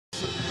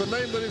the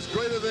name that is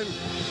greater than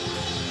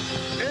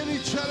any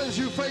challenge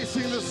you're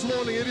facing this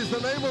morning. It is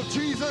the name of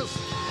Jesus.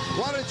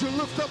 Why don't you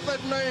lift up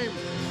that name?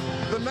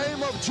 The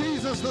name of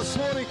Jesus this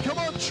morning. Come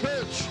on,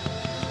 church.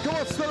 Come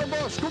on,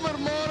 Stellenbosch. Come,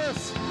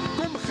 hermanos.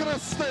 Come,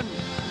 Christen.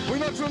 We're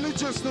not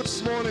religious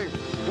this morning.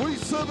 We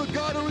serve a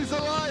God who is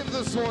alive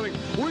this morning.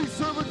 We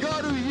serve a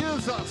God who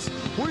hears us.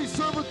 We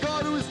serve a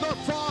God who is not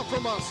far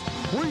from us.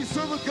 We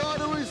serve a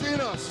God who is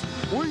in us.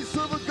 We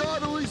serve a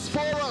God who is for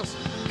us.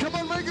 Come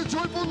on, make a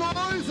joyful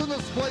noise in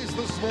this place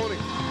this morning.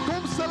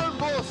 Come,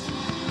 Stellenbosch.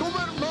 Come,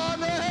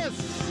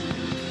 hermanos.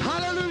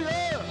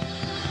 Hallelujah.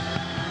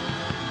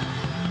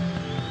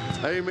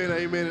 Amen,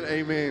 amen, and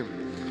amen.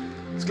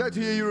 It's glad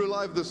to hear you're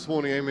alive this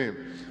morning.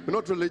 Amen. We're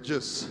not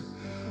religious.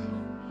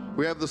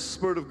 We have the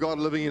Spirit of God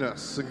living in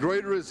us. And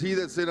greater is He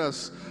that's in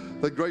us.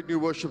 That great new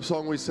worship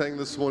song we sang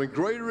this morning.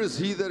 Greater is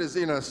He that is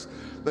in us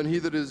than he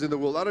that is in the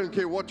world. I don't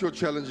care what your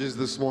challenge is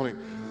this morning.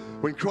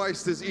 When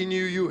Christ is in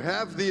you, you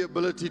have the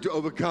ability to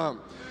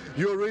overcome.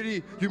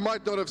 You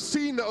might not have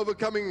seen the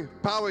overcoming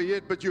power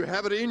yet, but you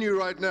have it in you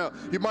right now.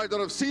 You might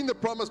not have seen the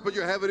promise, but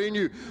you have it in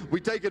you.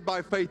 We take it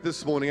by faith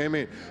this morning,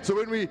 amen. So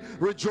when we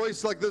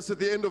rejoice like this at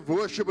the end of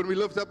worship, when we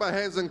lift up our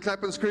hands and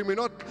clap and scream, we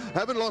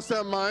haven't lost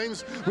our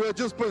minds. We are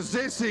just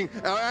possessing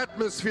our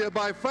atmosphere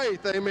by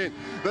faith, amen.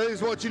 That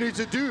is what you need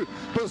to do.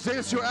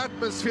 Possess your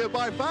atmosphere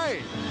by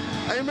faith,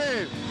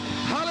 amen.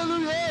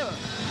 Hallelujah.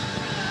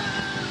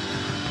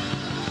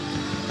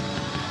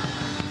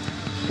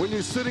 When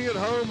you're sitting at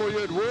home or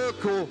you're at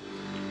work or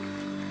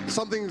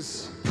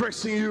something's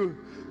pressing you,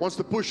 wants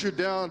to push you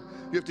down,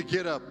 you have to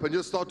get up and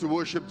just start to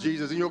worship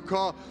Jesus. In your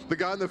car, the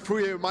guy in the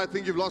freeway might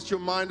think you've lost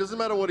your mind. Doesn't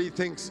matter what he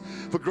thinks,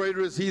 for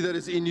greater is He that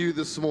is in you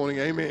this morning.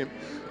 Amen.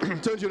 Turn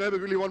to your neighbor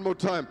really one more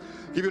time.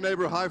 Give your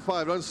neighbor a high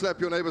five. Don't slap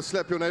your neighbor,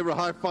 slap your neighbor a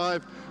high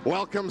five.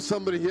 Welcome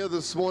somebody here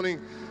this morning.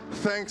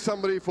 Thank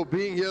somebody for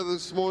being here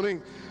this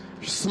morning.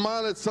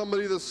 Smile at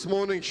somebody this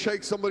morning,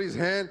 shake somebody's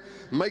hand,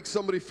 make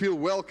somebody feel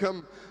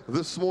welcome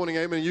this morning.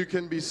 Amen. You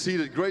can be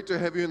seated. Great to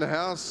have you in the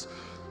house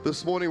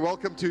this morning.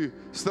 Welcome to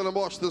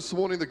Stellenbosch this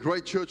morning, the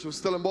great church of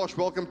Stellenbosch.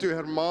 Welcome to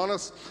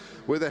Hermanus,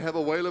 where they have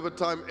a whale of a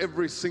time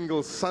every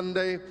single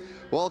Sunday.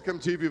 Welcome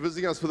to you if you're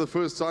visiting us for the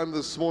first time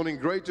this morning.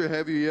 Great to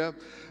have you here.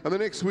 And the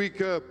next week,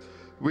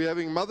 we're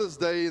having Mother's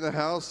Day in the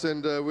house,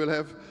 and we'll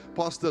have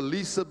Pastor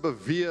Lisa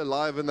Bevere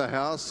live in the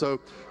house. So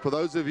for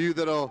those of you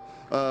that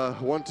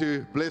want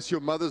to bless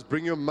your mothers,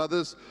 bring your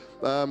mothers.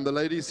 The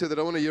ladies said they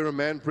don't want to hear a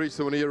man preach,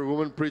 they want to hear a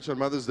woman preach on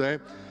Mother's Day.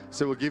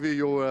 So we'll give you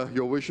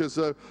your wishes.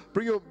 So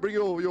bring your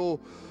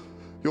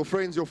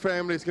friends, your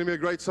family. It's going to be a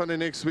great Sunday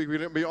next week. We're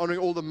going to be honoring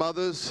all the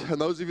mothers. And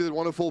those of you that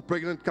want to fall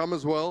pregnant, come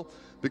as well,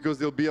 because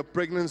there'll be a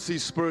pregnancy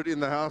spirit in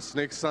the house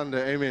next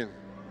Sunday. Amen.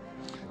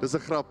 There's a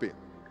grappie.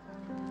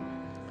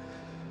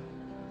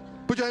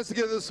 Put your hands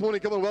together this morning.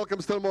 Come on, welcome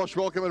Stellenbosch,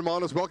 welcome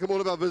Hermanus, welcome all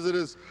of our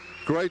visitors.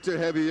 Great to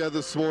have you here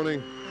this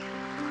morning.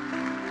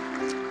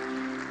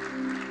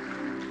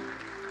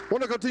 I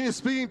want to continue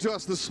speaking to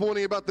us this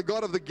morning about the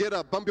God of the get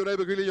up. Bump your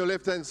neighbor really on your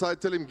left hand side.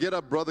 Tell him, get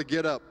up, brother,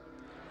 get up.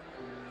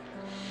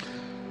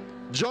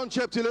 John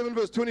chapter 11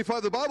 verse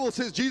 25, the Bible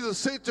says, Jesus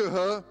said to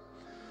her,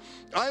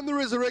 I am the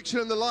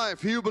resurrection and the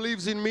life. He who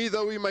believes in me,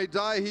 though he may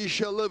die, he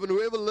shall live. And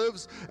whoever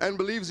lives and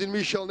believes in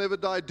me shall never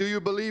die. Do you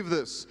believe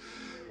this?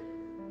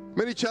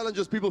 Many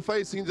challenges people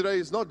facing today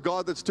is not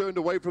God that's turned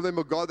away from them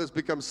or God that's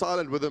become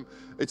silent with them.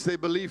 It's their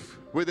belief,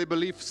 where their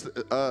belief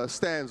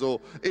stands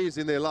or is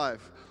in their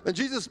life. And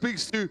Jesus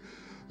speaks to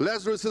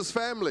Lazarus'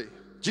 family.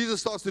 Jesus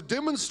starts to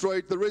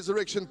demonstrate the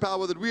resurrection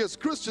power that we as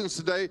Christians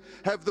today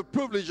have the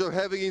privilege of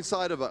having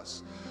inside of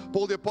us.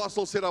 Paul the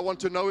Apostle said, I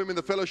want to know Him in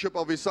the fellowship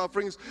of His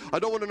sufferings. I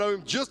don't want to know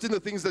Him just in the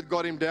things that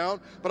got Him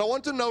down, but I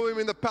want to know Him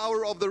in the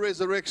power of the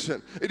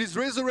resurrection. It is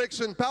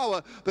resurrection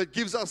power that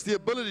gives us the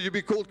ability to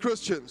be called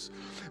Christians.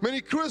 Many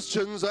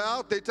Christians are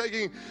out there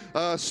taking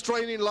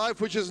strain in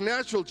life, which is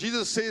natural.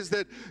 Jesus says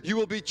that you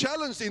will be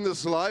challenged in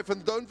this life,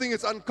 and don't think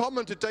it's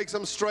uncommon to take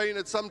some strain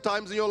at some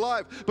times in your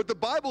life. But the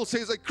Bible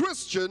says a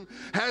Christian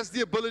has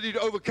the ability to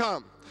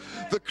overcome.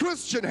 The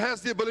Christian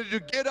has the ability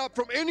to get up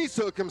from any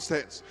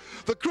circumstance.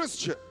 The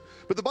Christian.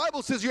 But the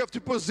Bible says you have to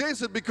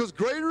possess it, because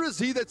greater is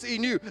He that's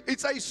in you.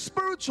 It's a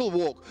spiritual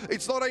walk.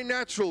 It's not a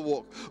natural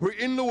walk. We're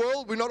in the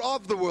world. We're not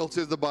of the world,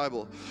 says the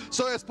Bible.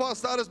 So as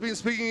Pastor Aidan has been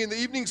speaking in the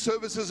evening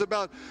services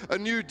about a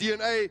new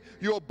DNA,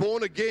 you are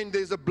born again.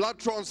 There's a blood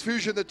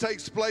transfusion that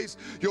takes place.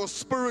 Your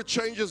spirit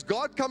changes.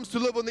 God comes to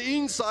live on the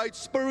inside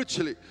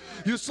spiritually.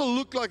 You still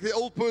look like the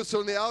old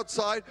person on the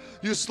outside.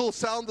 You still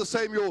sound the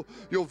same.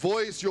 Your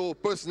voice, your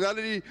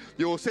personality,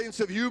 your sense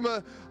of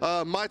humor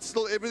might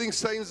still, everything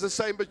stays the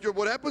same. But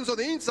what happens on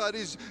the inside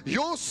is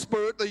your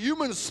spirit, the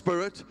human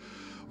spirit,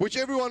 which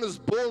everyone is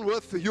born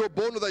with. You are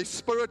born with a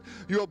spirit,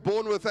 you are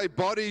born with a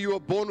body, you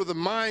are born with a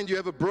mind, you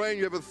have a brain,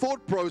 you have a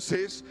thought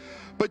process,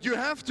 but you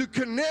have to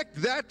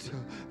connect that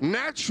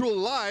natural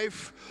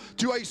life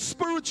to a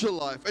spiritual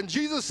life. And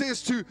Jesus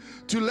says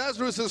to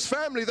Lazarus'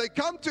 family, they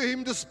come to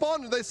him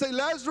despondent. They say,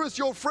 Lazarus,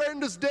 your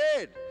friend is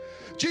dead.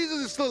 Jesus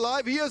is still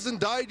alive. He hasn't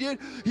died yet.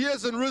 He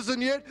hasn't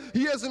risen yet.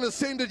 He hasn't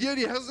ascended yet.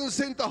 He hasn't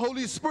sent the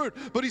Holy Spirit.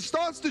 But he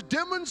starts to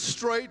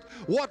demonstrate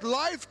what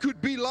life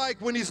could be like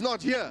when he's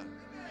not here.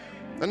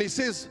 And he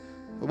says,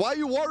 why are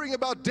you worrying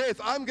about death?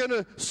 I'm going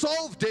to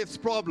solve death's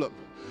problem.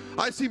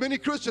 I see many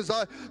Christians.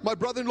 My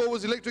brother-in-law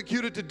was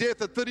electrocuted to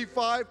death at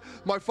 35.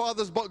 My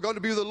father's gone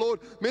to be with the Lord.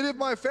 Many of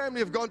my family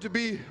have gone to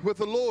be with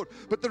the Lord.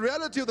 But the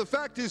reality of the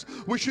fact is,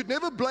 we should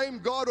never blame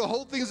God or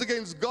hold things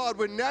against God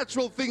when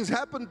natural things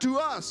happen to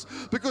us.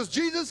 Because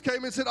Jesus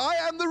came and said, I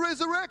am the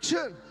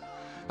resurrection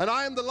and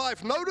I am the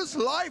life. Notice,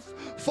 life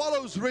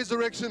follows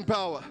resurrection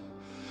power.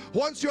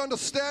 Once you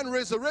understand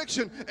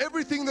resurrection,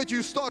 everything that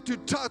you start to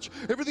touch,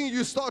 everything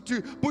you start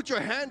to put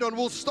your hand on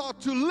will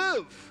start to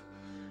live.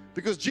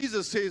 Because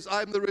Jesus says,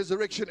 I am the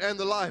resurrection and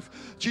the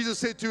life. Jesus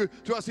said to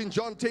us in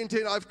John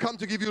 10:10, I've come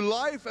to give you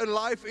life and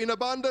life in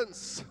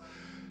abundance.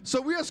 So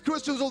we as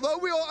Christians, although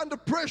we are under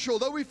pressure,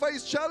 although we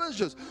face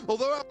challenges,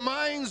 although our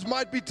minds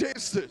might be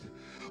tested,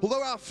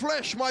 although our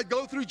flesh might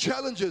go through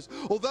challenges,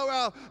 although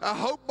our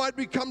hope might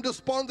become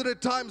despondent at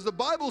times, the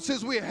Bible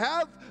says we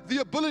have the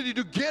ability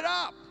to get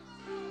up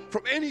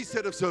from any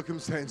set of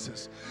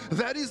circumstances.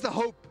 That is the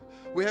hope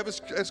we have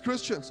as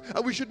Christians.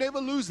 And we should never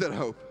lose that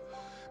hope.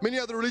 Many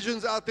other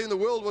religions out there in the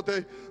world, what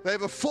they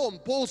have a form.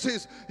 Paul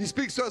says, he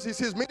speaks to us, he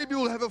says, many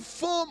people have a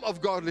form of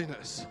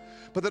godliness,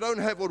 but they don't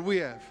have what we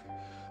have,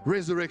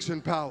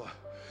 resurrection power.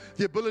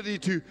 The ability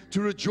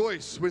to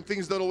rejoice when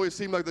things don't always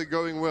seem like they're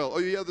going well. Are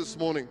you here this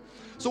morning?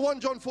 So 1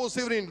 John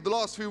 4:17, the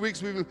last few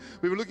weeks we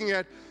were looking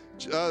at,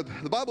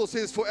 the Bible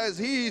says, for as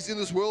he is in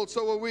this world,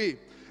 so are we.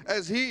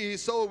 As he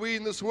is, so are we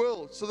in this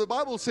world. So the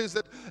Bible says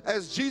that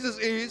as Jesus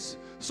is,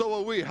 so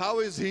are we. How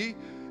is he?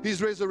 He's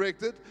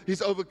resurrected.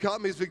 He's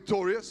overcome. He's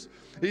victorious.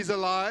 He's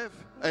alive.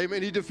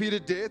 Amen. He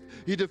defeated death.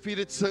 He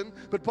defeated sin.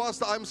 But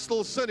Pastor, I'm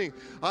still sinning.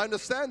 I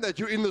understand that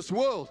you're in this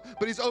world,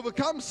 but he's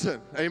overcome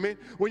sin. Amen.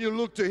 When you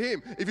look to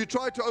him, if you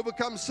try to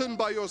overcome sin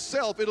by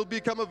yourself, it'll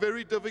become a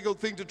very difficult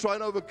thing to try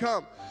and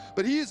overcome.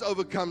 But he has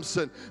overcome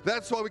sin.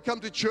 That's why we come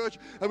to church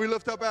and we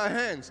lift up our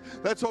hands.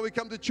 That's why we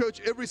come to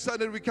church every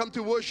Sunday and we come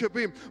to worship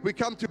him. We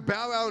come to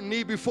bow our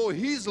knee before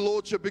his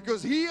lordship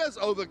because he has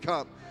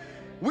overcome.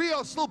 We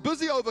are still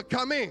busy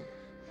overcoming.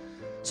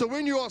 So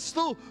when you are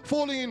still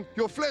falling in,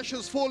 your flesh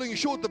is falling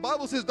short, the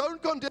Bible says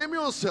don't condemn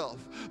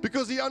yourself,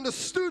 because he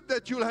understood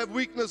that you'll have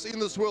weakness in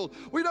this world.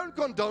 We don't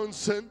condone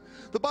sin.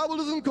 The Bible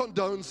doesn't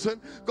condone sin.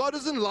 God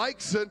doesn't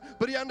like sin,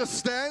 but he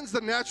understands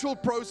the natural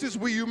process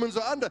we humans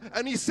are under.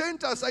 And he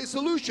sent us a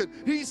solution,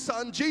 his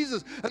son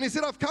Jesus. And he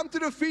said, I've come to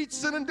defeat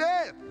sin and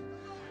death.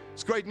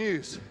 It's great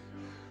news.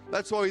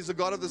 That's why he's the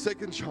God of the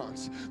second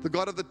chance, the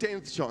God of the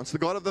 10th chance, the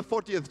God of the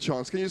 40th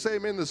chance. Can you say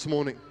amen this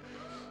morning?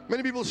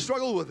 Many people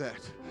struggle with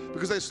that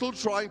because they're still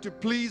trying to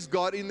please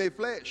God in their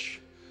flesh.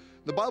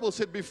 The Bible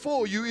said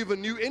before you even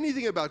knew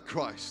anything about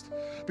Christ,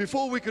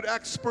 before we could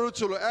act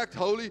spiritual or act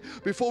holy,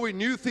 before we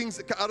knew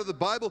things out of the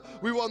Bible,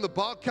 we were on the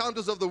bar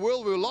counters of the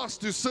world. We were lost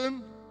to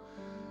sin.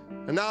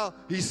 And now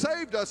he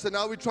saved us, and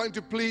now we're trying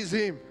to please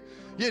him.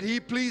 Yet he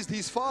pleased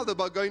his Father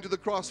by going to the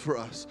cross for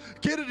us.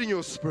 Get it in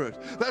your spirit.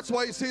 That's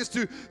why he says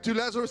to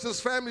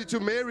Lazarus' family, to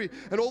Mary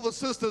and all the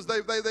sisters,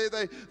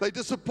 they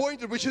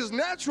disappointed, which is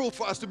natural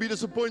for us to be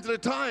disappointed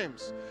at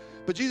times.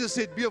 But Jesus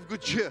said, be of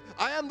good cheer.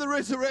 I am the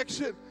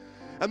resurrection.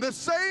 And the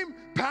same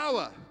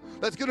power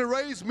that's going to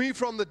raise me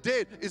from the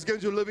dead is going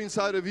to live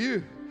inside of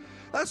you.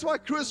 That's why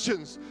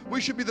Christians,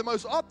 we should be the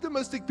most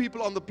optimistic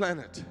people on the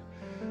planet.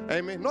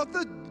 Amen. Not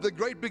the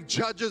great big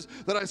judges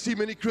that I see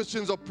many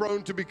Christians are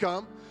prone to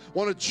become.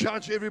 Want to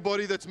judge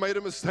everybody that's made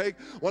a mistake.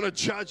 Want to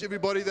judge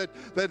everybody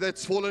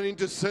that's fallen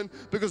into sin.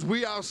 Because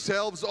we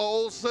ourselves are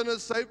all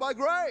sinners saved by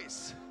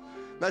grace.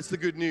 That's the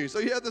good news.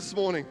 So here this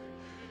morning.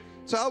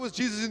 So how was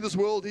Jesus in this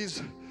world?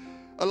 He's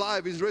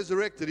alive. He's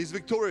resurrected. He's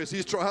victorious.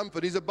 He's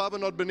triumphant. He's above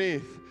and not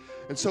beneath.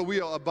 And so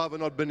we are above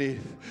and not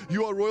beneath.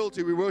 You are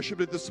royalty. We worshiped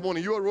it this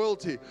morning. You are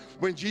royalty.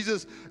 When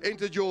Jesus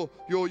entered your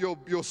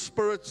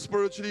spirit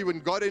spiritually, when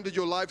God entered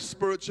your life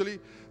spiritually,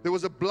 there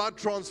was a blood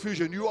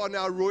transfusion. You are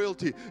now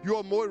royalty. You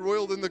are more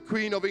royal than the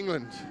Queen of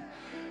England.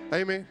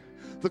 Amen.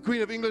 The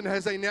Queen of England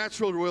has a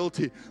natural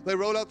royalty. They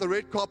roll out the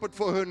red carpet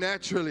for her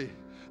naturally.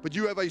 But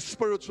you have a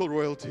spiritual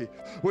royalty.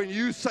 When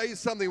you say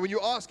something, when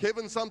you ask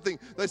heaven something,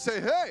 they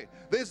say, hey,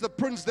 there's the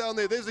prince down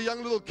there. There's a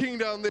young little king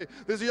down there.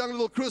 There's a young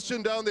little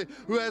Christian down there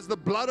who has the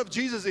blood of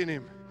Jesus in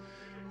him.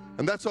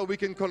 And that's how we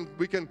can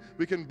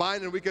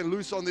bind and we can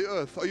loose on the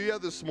earth. Are you here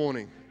this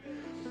morning?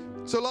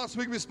 So last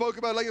week we spoke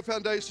about laying a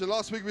foundation.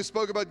 Last week we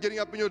spoke about getting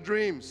up in your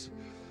dreams.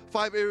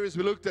 5 areas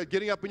we looked at,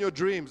 getting up in your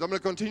dreams. I'm going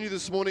to continue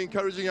this morning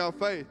encouraging our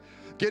faith.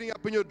 Getting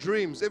up in your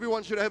dreams.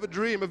 Everyone should have a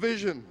dream, a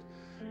vision.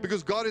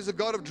 Because God is a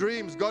God of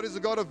dreams. God is a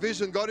God of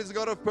vision. God is a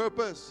God of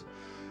purpose.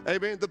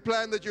 Amen. The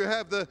plan that you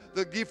have, the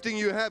gifting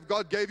you have,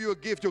 God gave you a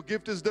gift. Your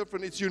gift is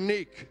different. It's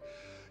unique.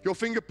 Your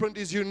fingerprint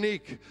is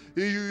unique.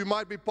 You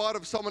might be part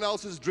of someone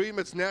else's dream.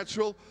 It's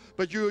natural.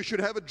 But you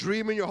should have a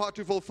dream in your heart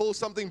to fulfill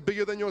something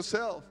bigger than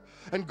yourself.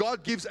 And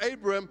God gives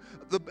Abraham,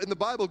 in the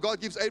Bible, God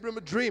gives Abraham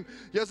a dream.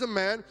 Here's a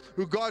man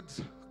who God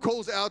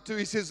calls out to,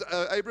 he says,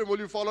 Abraham, will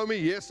you follow me?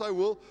 Yes, I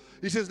will.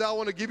 He says, now I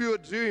want to give you a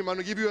dream. I want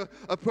to give you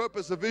a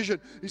purpose, a vision.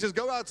 He says,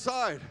 go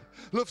outside,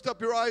 lift up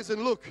your eyes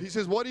and look. He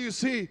says, what do you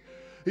see?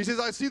 He says,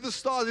 I see the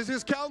stars. He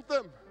says, count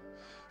them.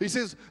 He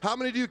says, how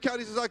many do you count?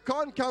 He says, I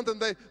can't count them.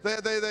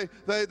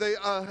 They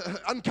are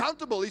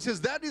uncountable. He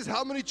says, that is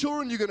how many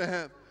children you're going to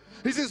have.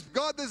 He says,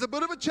 God, there's a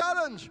bit of a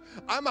challenge.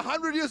 I'm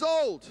 100 years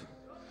old.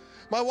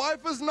 My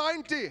wife is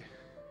 90.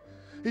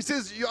 He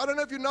says, I don't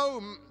know if you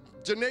know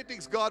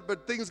genetics, God,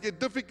 but things get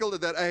difficult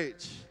at that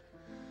age.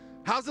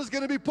 How's this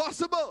going to be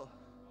possible?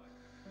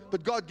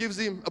 But God gives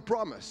him a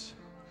promise.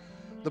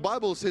 The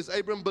Bible says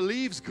Abraham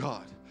believes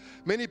God.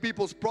 Many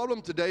people's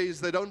problem today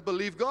is they don't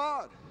believe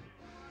God.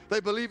 They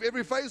believe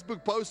every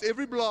Facebook post,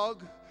 every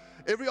blog,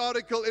 every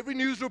article, every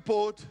news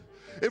report,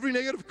 every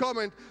negative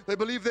comment. They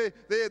believe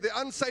their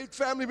unsaved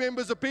family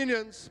members'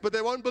 opinions, but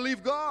they won't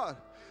believe God.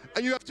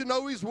 And you have to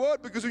know His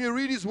Word, because when you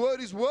read His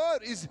Word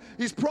is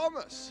His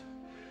promise.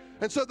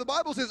 And so the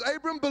Bible says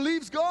Abraham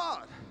believes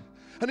God.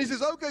 And he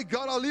says, okay,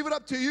 God, I'll leave it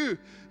up to you.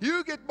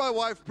 You get my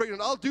wife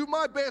pregnant. I'll do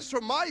my best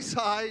from my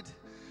side.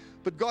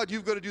 But God,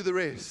 you've got to do the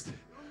rest.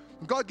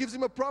 And God gives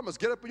him a promise.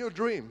 Get up in your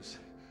dreams.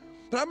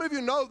 But how many of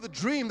you know the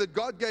dream that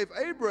God gave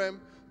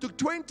Abraham took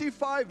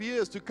 25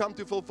 years to come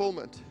to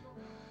fulfillment?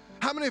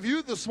 How many of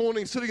you this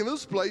morning sitting in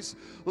this place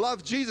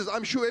love Jesus?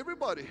 I'm sure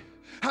everybody.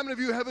 How many of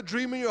you have a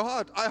dream in your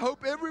heart? I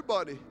hope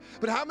everybody.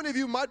 But how many of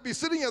you might be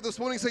sitting here this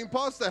morning saying,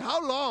 Pastor,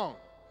 how long?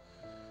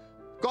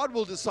 God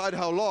will decide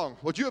how long.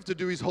 What you have to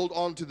do is hold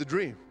on to the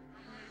dream.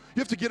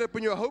 You have to get up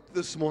in your hope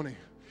this morning.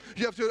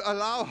 You have to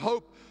allow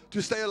hope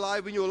to stay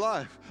alive in your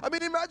life. I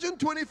mean, imagine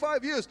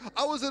 25 years.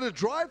 I was at a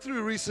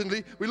drive-thru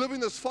recently. We live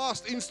in this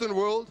fast, instant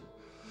world.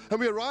 And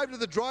we arrived at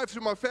the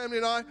drive-thru, my family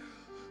and I,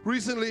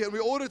 recently, and we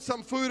ordered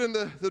some food, and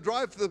at the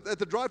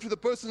drive-thru, the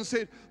person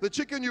said, the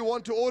chicken you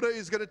want to order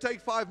is going to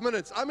take 5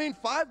 minutes. I mean,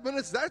 5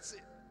 minutes, that's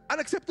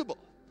unacceptable.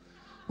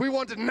 We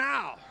want it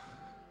now,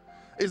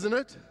 isn't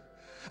it?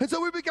 And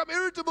so we become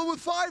irritable with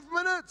 5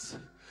 minutes.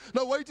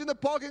 No, wait in the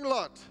parking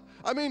lot.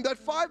 I mean, that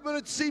 5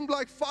 minutes seemed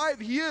like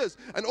 5 years.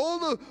 And all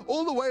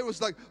the way it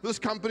was like, this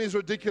company is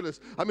ridiculous.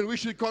 I mean, we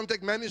should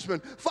contact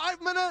management.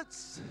 5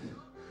 minutes.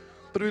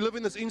 But we live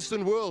in this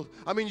instant world.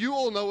 I mean, you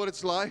all know what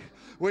it's like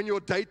when your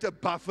data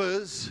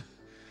buffers,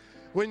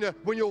 when your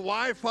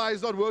Wi-Fi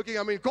is not working.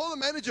 I mean, call the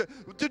manager.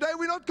 Today,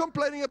 we're not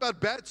complaining about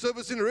bad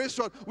service in a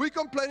restaurant. We're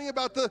complaining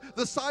about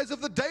the size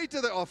of the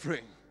data they're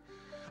offering.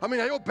 I mean,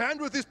 your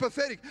bandwidth is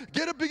pathetic.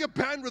 Get a bigger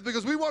bandwidth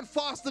because we want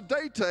faster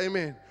data,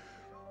 amen.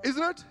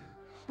 Isn't it?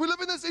 We live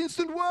in this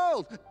instant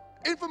world.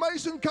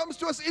 Information comes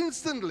to us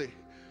instantly.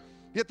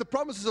 Yet the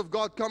promises of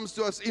God comes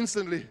to us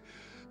instantly.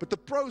 But the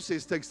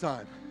process takes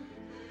time.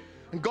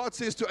 And God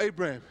says to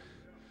Abraham,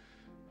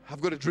 I've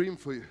got a dream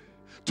for you.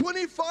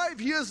 25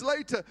 years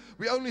later,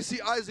 we only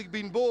see Isaac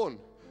being born.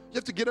 You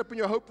have to get up in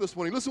your hope this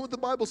morning. Listen what the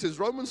Bible says,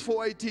 Romans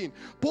 4:18.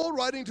 Paul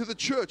writing to the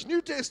church, New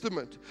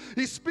Testament.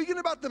 He's speaking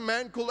about the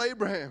man called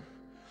Abraham.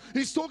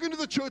 He's talking to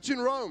the church in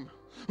Rome,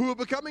 who were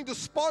becoming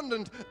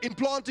despondent in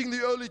planting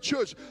the early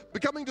church,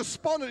 becoming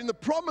despondent in the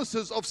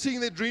promises of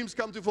seeing their dreams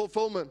come to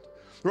fulfillment.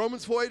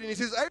 Romans 4:18, he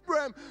says,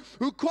 Abraham,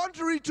 who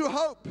contrary to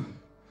hope,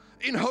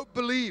 in hope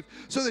believed,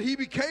 so that he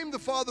became the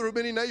father of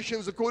many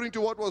nations according to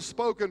what was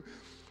spoken,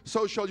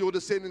 so shall your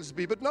descendants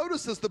be. But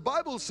notice this, the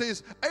Bible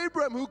says,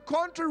 Abraham, who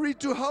contrary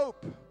to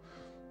hope.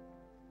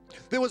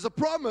 There was a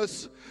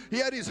promise. He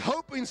had his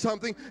hope in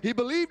something. He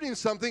believed in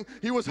something.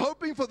 He was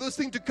hoping for this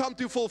thing to come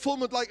to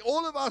fulfillment. Like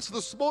all of us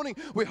this morning,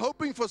 we're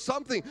hoping for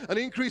something, an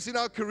increase in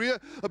our career,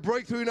 a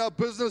breakthrough in our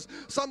business,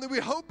 something.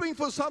 We're hoping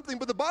for something.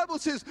 But the Bible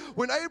says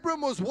when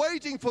Abraham was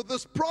waiting for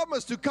this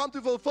promise to come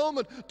to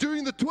fulfillment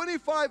during the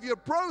 25-year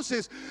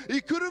process, he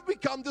could have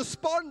become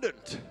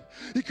despondent.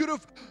 He could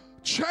have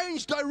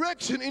changed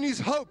direction in his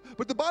hope.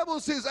 But the Bible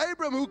says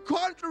Abraham, who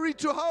contrary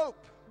to hope,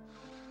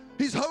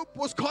 his hope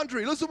was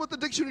contrary. Listen what the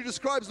dictionary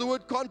describes the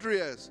word contrary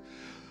as.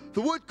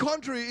 The word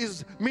contrary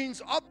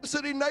means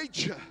opposite in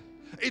nature.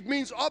 It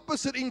means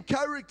opposite in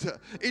character.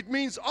 It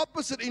means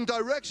opposite in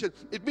direction.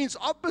 It means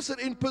opposite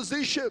in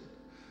position.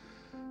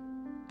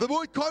 The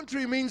word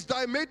contrary means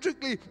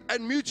diametrically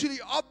and mutually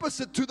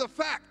opposite to the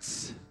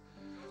facts.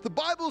 The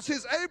Bible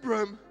says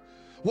Abraham,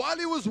 while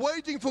he was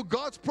waiting for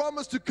God's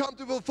promise to come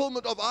to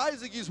fulfillment of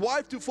Isaac, his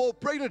wife, to fall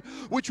pregnant,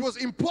 which was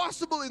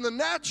impossible in the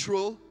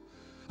natural,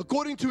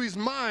 according to his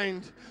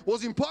mind,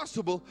 was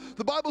impossible.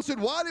 The Bible said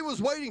while he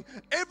was waiting,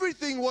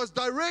 everything was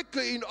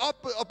directly in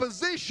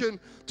opposition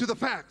to the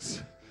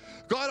facts.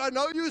 God, I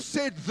know you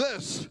said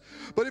this,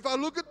 but if I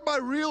look at my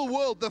real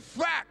world, the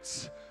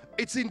facts,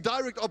 it's in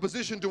direct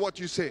opposition to what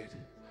you said.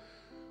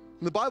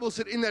 And the Bible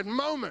said in that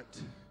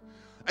moment,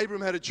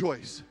 Abraham had a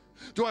choice.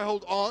 Do I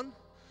hold on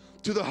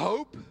to the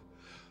hope,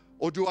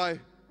 or do I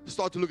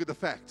start to look at the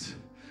facts?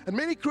 And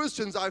many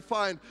Christians, I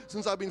find,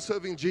 since I've been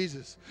serving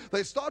Jesus,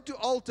 they start to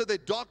alter their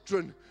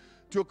doctrine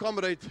to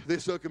accommodate their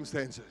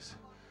circumstances.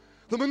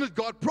 The minute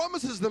God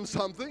promises them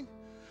something,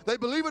 they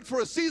believe it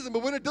for a season,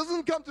 but when it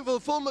doesn't come to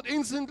fulfillment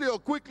instantly or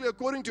quickly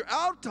according to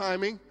our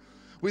timing,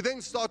 we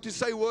then start to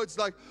say words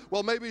like,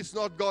 well, maybe it's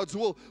not God's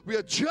will. We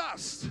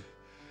adjust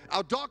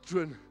our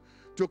doctrine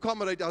to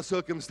accommodate our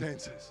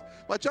circumstances.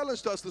 My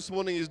challenge to us this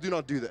morning is, do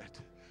not do that.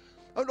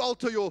 Don't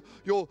alter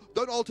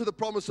don't alter the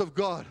promise of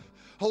God.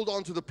 Hold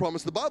on to the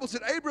promise. The Bible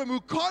said Abraham, who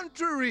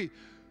contrary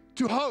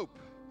to hope,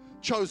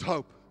 chose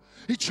hope.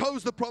 He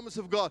chose the promise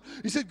of God.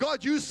 He said,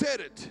 God, you said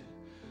it.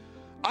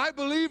 I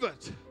believe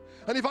it.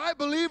 And if I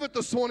believe it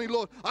this morning,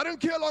 Lord, I don't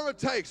care how long it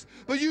takes,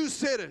 but you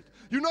said it.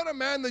 You're not a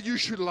man that you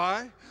should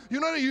lie.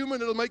 You're not a human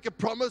that'll make a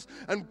promise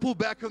and pull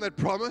back on that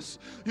promise.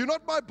 You're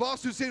not my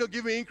boss who said he'll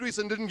give me increase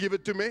and didn't give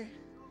it to me.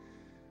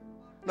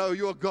 No,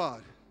 you're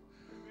God.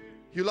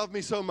 You love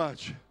me so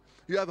much.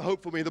 You have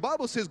hope for me. The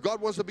Bible says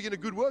God wants to begin a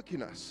good work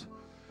in us.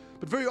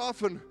 But very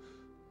often,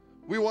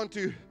 we want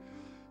to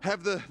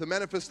have the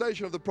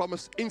manifestation of the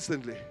promise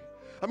instantly.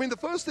 I mean, the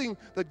first thing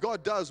that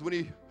God does when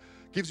He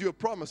gives you a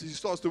promise is He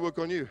starts to work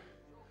on you.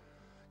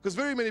 Because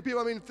very many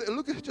people, I mean,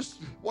 just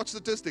watch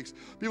statistics.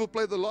 People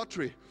play the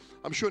lottery.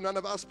 I'm sure none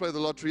of us play the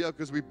lottery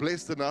because we're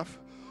blessed enough.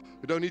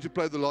 We don't need to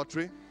play the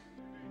lottery.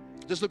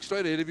 Just look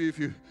straight ahead of you if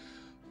you're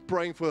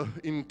praying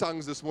in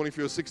tongues this morning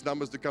for your 6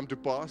 numbers to come to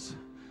pass.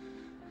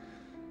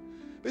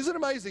 Isn't it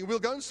amazing? We'll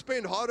go and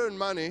spend hard-earned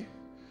money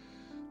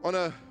on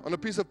a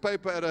piece of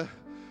paper at a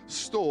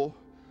store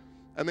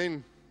and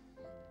then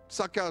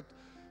suck out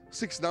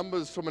 6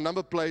 numbers from a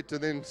number plate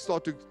and then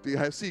start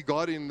to see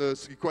God in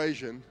this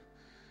equation.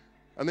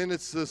 And then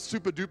it's a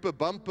super duper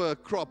bumper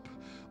crop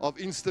of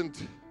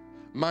instant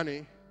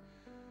money.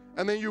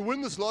 And then you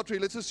win this lottery.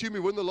 Let's assume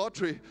you win the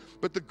lottery.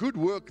 But the good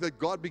work that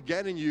God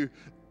began in you,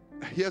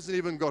 He hasn't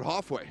even got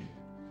halfway.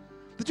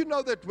 Did you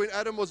know that when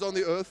Adam was on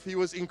the earth, he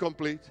was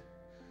incomplete?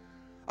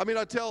 I mean,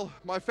 I tell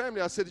my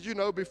family, I said, did you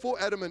know, before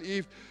Adam and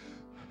Eve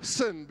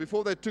sinned,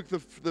 before they took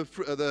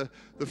the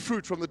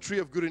fruit from the tree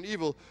of good and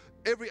evil,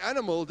 every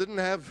animal didn't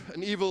have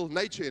an evil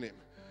nature in him.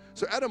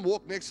 So Adam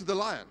walked next to the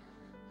lion.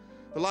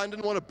 The lion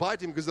didn't want to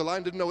bite him because the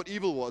lion didn't know what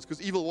evil was,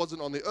 because evil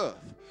wasn't on the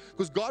earth.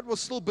 Because God was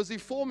still busy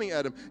forming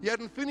Adam. He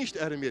hadn't finished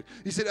Adam yet.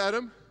 He said,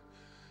 Adam,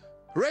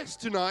 rest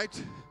tonight,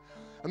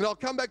 and then I'll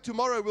come back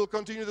tomorrow. We'll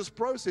continue this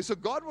process. So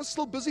God was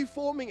still busy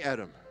forming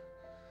Adam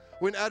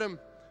when Adam's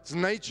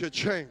nature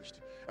changed.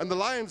 And the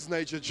lion's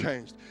nature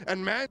changed.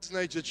 And man's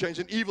nature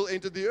changed. And evil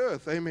entered the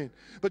earth. Amen.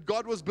 But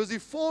God was busy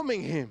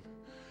forming him.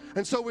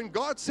 And so when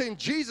God sent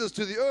Jesus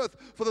to the earth,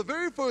 for the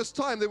very first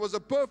time, there was a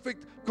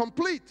perfect,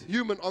 complete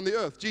human on the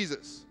earth,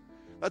 Jesus.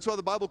 That's why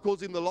the Bible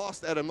calls him the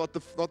last Adam, not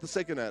the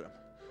second Adam.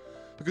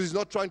 Because he's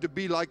not trying to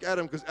be like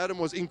Adam, because Adam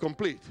was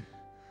incomplete.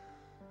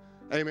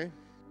 Amen.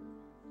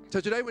 So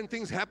today when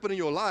things happen in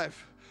your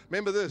life,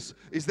 remember this,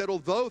 is that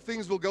although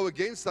things will go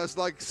against us,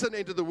 like sin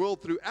entered the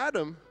world through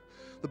Adam,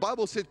 the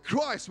Bible said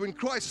Christ, when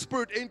Christ's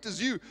Spirit enters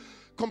you,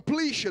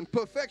 completion,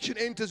 perfection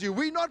enters you.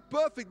 We're not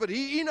perfect, but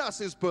He in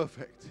us is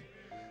perfect.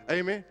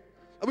 Amen.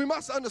 And we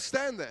must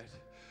understand that.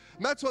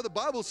 And that's why the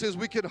Bible says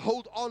we can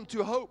hold on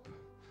to hope.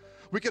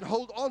 We can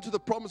hold on to the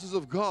promises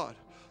of God,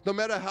 no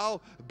matter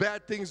how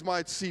bad things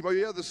might seem. Are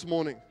you here this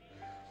morning?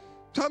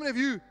 How many of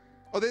you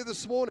are there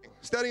this morning,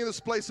 standing in this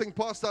place saying,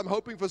 Pastor, I'm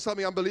hoping for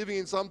something, I'm believing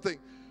in something,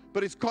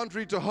 but it's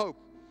contrary to hope.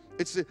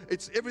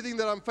 It's everything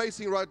that I'm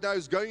facing right now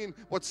is going in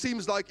what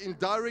seems like in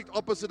direct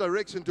opposite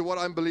direction to what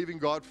I'm believing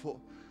God for.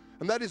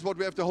 And that is what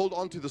we have to hold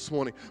on to this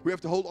morning. We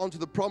have to hold on to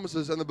the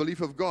promises and the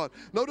belief of God.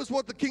 Notice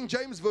what the King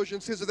James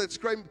Version says of that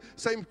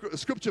same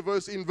scripture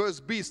verse in verse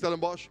B,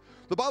 Stellenbosch.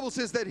 The Bible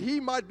says that he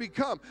might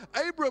become.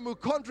 Abram, who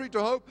contrary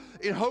to hope,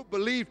 in hope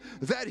believed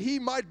that he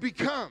might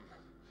become.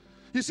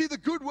 You see, the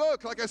good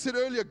work, like I said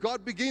earlier,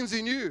 God begins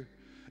in you.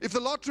 If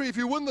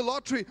you win the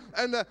lottery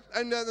and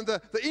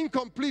the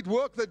incomplete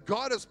work that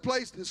God has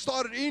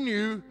started in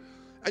you,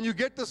 and you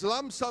get this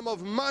lump sum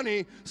of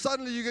money,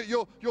 suddenly you get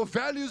your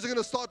values are going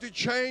to start to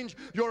change,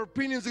 your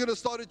opinions are going to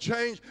start to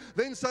change.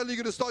 Then suddenly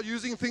you're going to start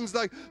using things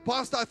like,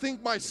 Pastor, I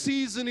think my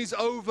season is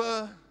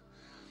over.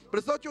 But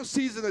it's not your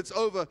season that's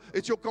over,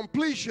 it's your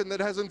completion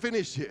that hasn't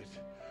finished yet.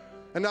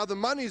 And now the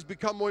money has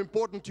become more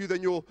important to you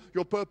than your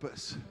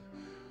purpose.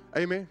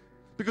 Amen.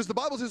 Because the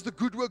Bible says the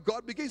good work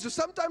God begins. So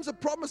sometimes a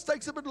promise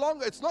takes a bit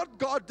longer. It's not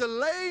God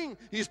delaying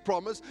His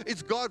promise,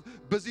 it's God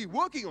busy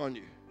working on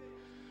you.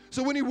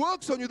 So when He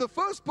works on you, the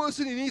first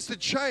person He needs to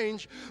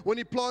change when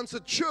He plants a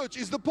church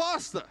is the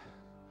pastor.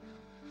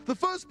 The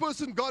first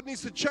person God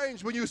needs to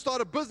change when you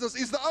start a business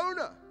is the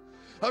owner.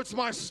 Oh, it's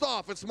my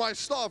staff, it's my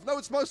staff. No,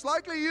 it's most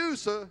likely you,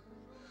 sir.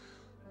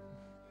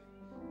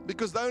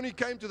 Because they only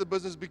came to the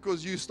business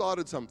because you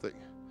started something.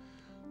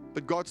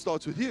 But God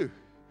starts with you.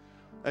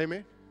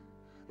 Amen.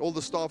 All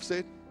the staff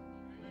said,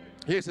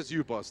 yes, it's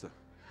you, Pastor.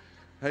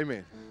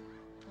 Amen.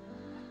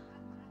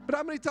 But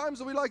how many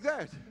times are we like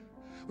that?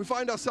 We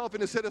find ourselves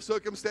in a set of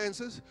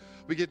circumstances.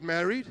 We get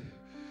married,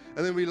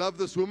 and then we love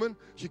this woman.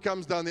 She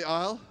comes down the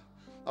aisle.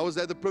 I was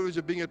had the privilege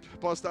of being at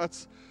Pastor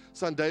Art's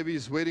son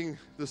Davy's wedding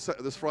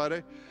this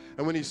Friday.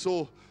 And when he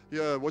saw,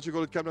 come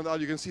down the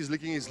aisle, you can see he's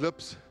licking his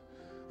lips.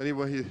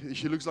 And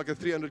she looks like a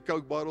 300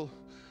 Coke bottle,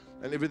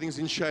 and everything's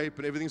in shape,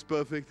 and everything's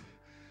perfect.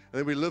 And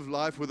then we live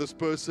life with this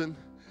person.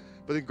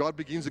 But then God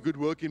begins a good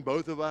work in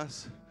both of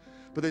us.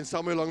 But then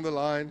somewhere along the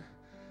line,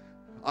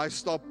 I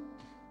stop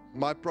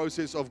my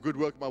process of good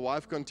work. My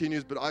wife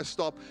continues, but I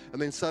stop,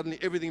 and then suddenly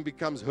everything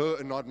becomes her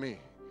and not me.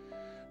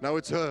 Now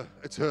it's her.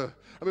 It's her.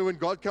 I mean, when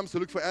God comes to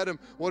look for Adam,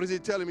 what does he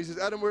tell him? He says,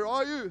 Adam, where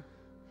are you?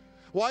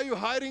 Why are you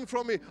hiding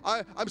from me?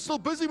 I'm still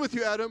busy with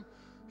you, Adam.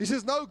 He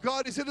says, no,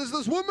 God. He said, it's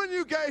this woman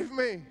you gave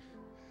me.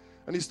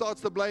 And he starts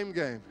the blame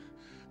game.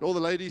 And all the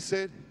ladies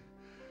said,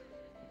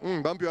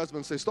 bump your husband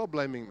and say, stop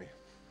blaming me.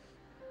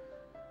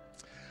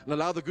 And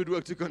allow the good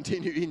work to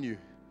continue in you.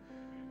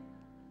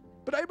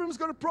 But Abram's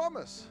got a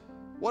promise.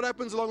 What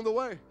happens along the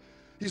way?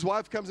 His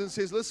wife comes and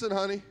says, listen,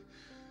 honey,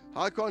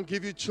 I can't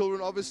give you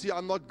children. Obviously,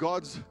 I'm not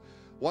God's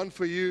one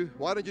for you.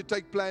 Why don't you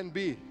take plan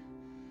B?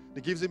 And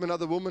he gives him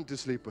another woman to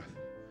sleep with.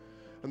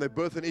 And they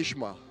birth an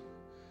Ishmael.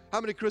 How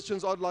many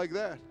Christians are like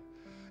that?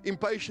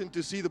 Impatient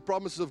to see the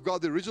promises of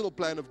God, the original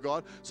plan of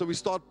God. So we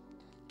start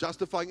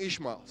justifying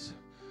Ishmaels.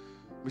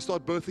 We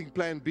start birthing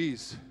plan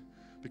Bs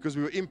because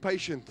we were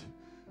impatient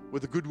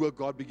with the good work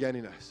God began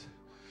in us.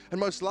 And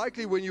most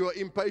likely when you are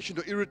impatient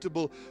or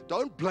irritable,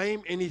 don't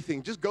blame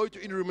anything. Just go to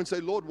your inner room and say,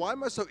 Lord, why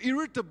am I so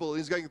irritable? And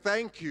he's going,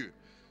 thank you.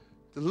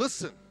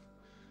 Listen,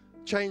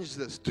 change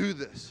this, do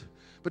this.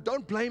 But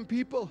don't blame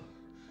people.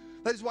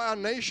 That is why our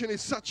nation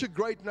is such a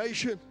great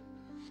nation.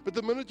 But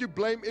the minute you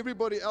blame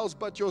everybody else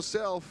but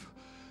yourself,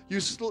 you're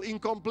still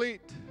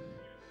incomplete.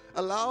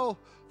 Allow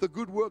the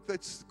good work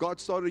that God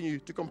started in you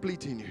to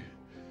complete in you.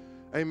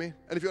 Amen.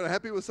 And if you're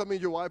unhappy with something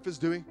your wife is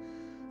doing,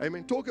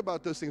 amen, talk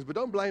about those things, but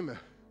don't blame her.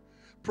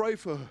 Pray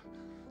for her.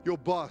 Your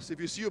boss. If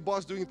you see your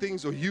boss doing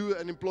things, or you,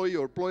 an employee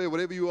or employer,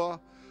 whatever you are,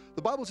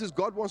 the Bible says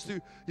God wants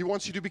you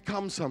to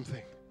become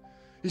something.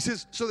 He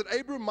says, so that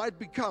Abram might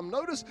become.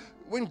 Notice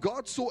when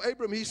God saw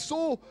Abram, he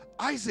saw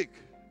Isaac.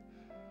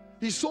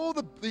 He saw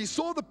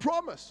the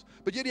promise,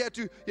 but yet he had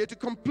to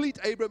complete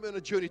Abram in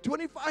a journey.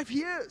 25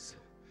 years.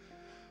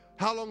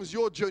 How long is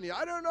your journey?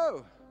 I don't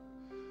know.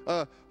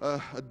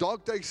 A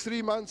dog takes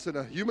 3 months, and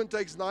a human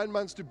takes 9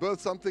 months to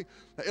birth something.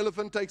 An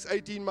elephant takes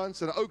 18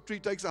 months, and an oak tree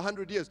takes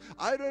 100 years.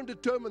 I don't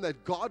determine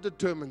that. God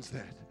determines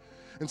that.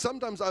 And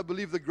sometimes I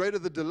believe the greater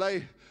the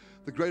delay,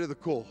 the greater the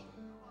call.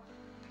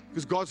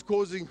 Because God's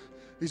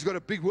He's got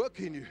a big work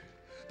in you.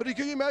 But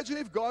can you imagine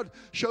if God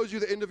shows you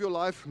the end of your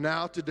life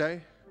now,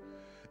 today,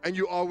 and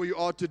you are where you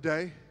are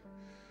today?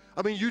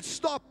 I mean, you'd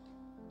stop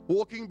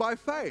walking by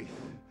faith.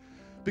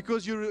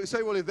 Because you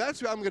say, well, if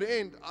that's where I'm going to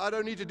end, I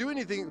don't need to do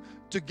anything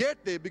to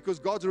get there because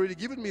God's already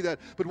given me that.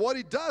 But what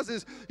He does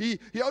is He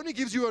only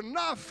gives you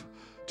enough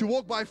to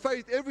walk by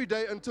faith every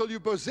day until you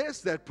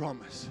possess that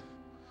promise.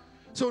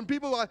 So when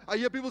I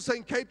hear people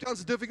saying Cape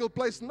Town's a difficult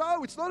place.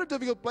 No, it's not a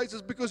difficult place.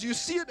 It's because you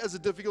see it as a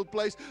difficult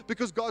place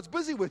because God's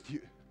busy with you.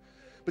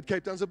 But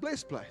Cape Town's a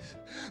blessed place.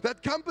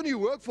 That company you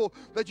work for,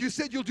 that you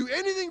said you'll do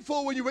anything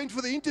for when you went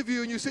for the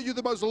interview and you said you're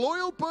the most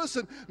loyal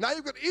person, now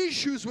you've got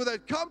issues with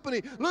that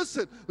company.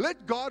 Listen,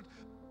 let God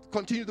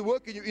continue to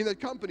work in you in that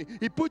company.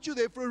 He put you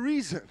there for a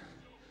reason.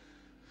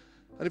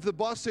 And if the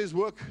boss says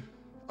work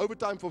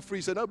overtime for free,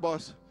 say, no,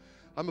 boss,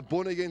 I'm a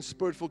born-again,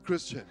 spiritual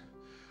Christian.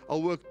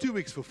 I'll work 2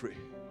 weeks for free.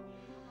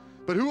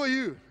 But who are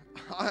you?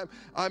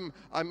 I'm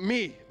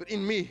me, but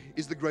in me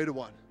is the greater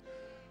one.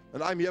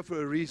 And I'm here for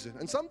a reason.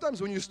 And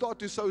sometimes when you start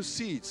to sow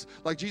seeds,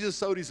 like Jesus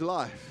sowed His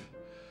life,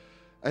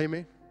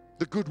 amen,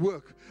 the good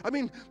work. I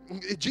mean,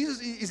 Jesus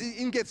is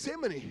in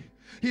Gethsemane.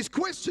 He's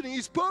questioning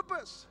His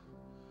purpose.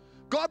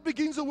 God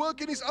begins a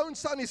work in His own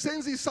Son. He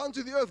sends His Son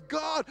to the earth.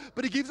 God,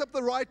 but He gives up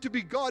the right to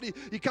be God.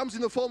 He comes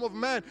in the form of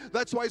man.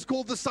 That's why He's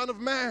called the Son of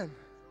Man.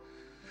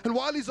 And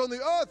while He's on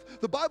the earth,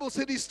 the Bible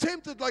said He's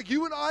tempted like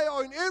you and I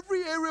are in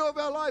every area of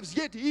our lives,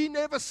 yet He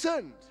never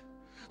sinned.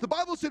 The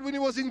Bible said when He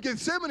was in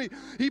Gethsemane,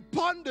 He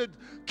pondered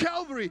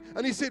Calvary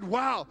and He said,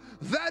 wow,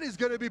 that is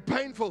going to be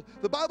painful.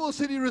 The Bible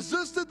said He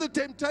resisted the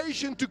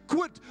temptation to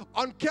quit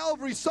on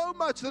Calvary so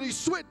much that His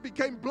sweat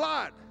became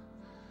blood.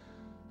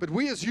 But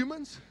we as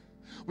humans,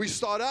 we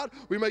start out,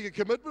 we make a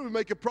commitment, we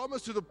make a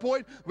promise to the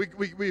point, we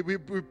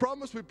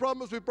promise,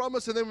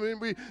 and then when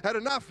we had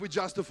enough, we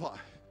justify.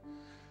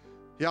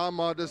 Ja,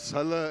 maar dis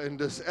hulle en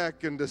dis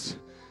ek en dis,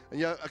 and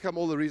yeah, I come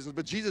all the reasons.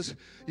 But Jesus,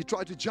 He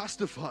tried to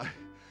justify.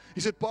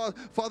 He said,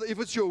 Father, if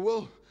it's your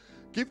will,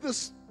 give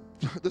this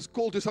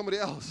call to somebody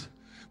else.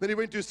 Then He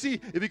went to see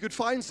if He could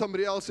find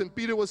somebody else, and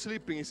Peter was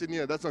sleeping. He said,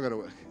 yeah, that's not going to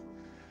work.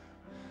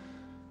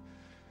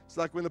 It's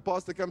like when the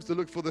pastor comes to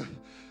look for the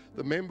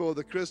member or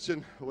the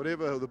Christian, or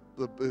whatever,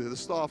 the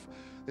staff,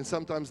 and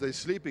sometimes they're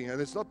sleeping. And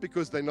it's not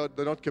because they're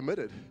not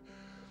committed.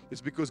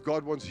 It's because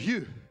God wants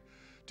you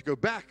to go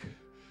back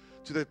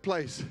to that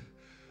place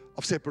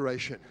of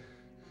separation.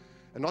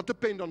 And not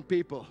depend on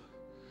people,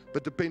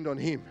 but depend on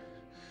Him.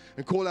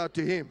 And call out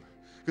to Him.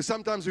 Because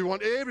sometimes we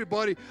want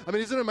everybody. I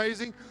mean, isn't it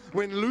amazing?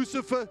 When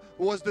Lucifer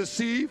was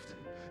deceived,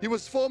 he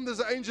was formed as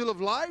an angel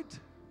of light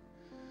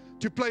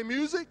to play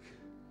music.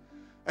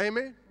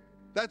 Amen.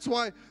 That's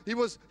why he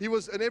was,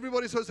 and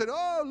everybody sort of said,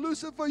 oh,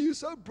 Lucifer, you're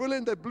so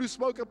brilliant. They blew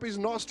smoke up his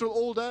nostril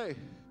all day.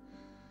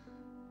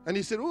 And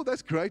he said, oh,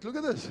 that's great. Look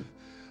at this.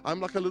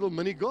 I'm like a little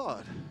mini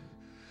God.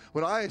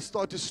 When I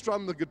start to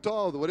strum the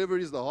guitar, or whatever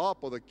it is, the harp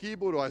or the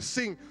keyboard, or I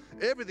sing,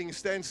 everything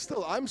stands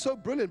still. I'm so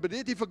brilliant, but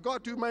yet he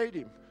forgot who made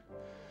him.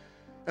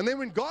 And then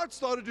when God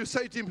started to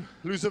say to him,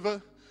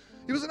 Lucifer,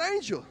 he was an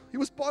angel. He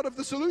was part of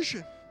the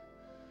solution.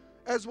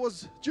 As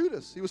was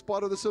Judas. He was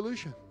part of the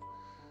solution.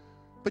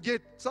 But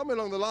yet, somewhere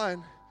along the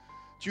line,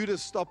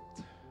 Judas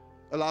stopped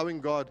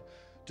allowing God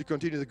to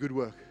continue the good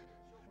work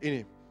in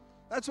him.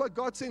 That's why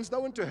God sends no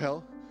one to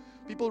hell.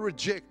 People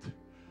reject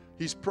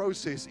his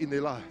process in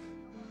their life.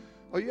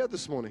 Are you here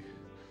this morning?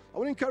 I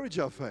want to encourage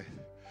our faith.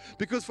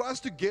 Because for us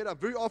to get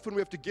up, very often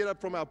we have to get up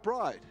from our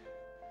pride.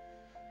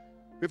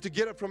 We have to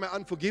get up from our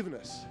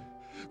unforgiveness.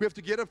 We have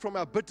to get up from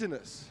our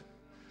bitterness.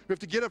 We have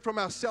to get up from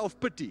our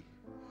self-pity.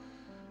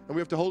 And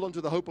we have to hold on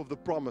to the hope of the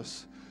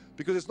promise.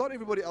 Because it's not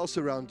everybody else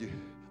around you.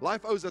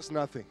 Life owes us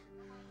nothing.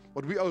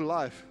 What we owe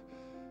life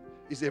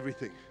is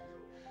everything.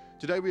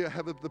 Today we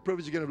have the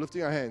privilege again of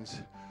lifting our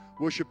hands,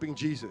 worshiping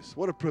Jesus.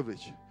 What a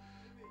privilege.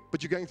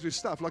 But you're going through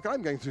stuff, like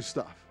I'm going through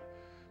stuff.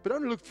 But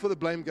don't look for the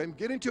blame game.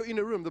 Get into your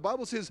inner room. The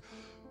Bible says,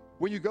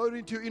 when you go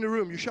into your inner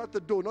room, you shut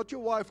the door. Not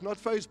your wife, not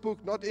Facebook,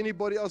 not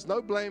anybody else.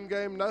 No blame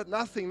game,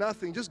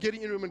 nothing. Just get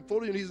in your room and fall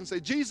on your knees and say,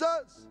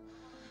 Jesus,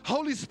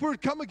 Holy Spirit,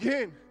 come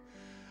again.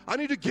 I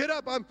need to get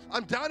up.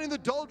 I'm down in the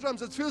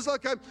doldrums. It feels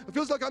like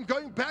I'm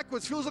going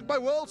backwards. It feels like my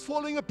world's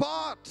falling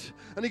apart.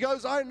 And he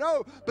goes, I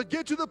know, but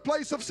get to the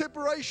place of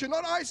separation,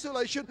 not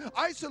isolation.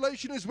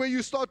 Isolation is where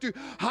you start to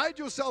hide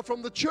yourself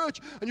from the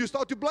church and you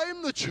start to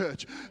blame the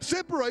church.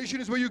 Separation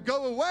is where you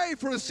go away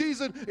for a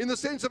season in the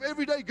sense of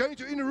every day going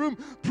to inner room,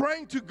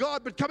 praying to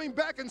God, but coming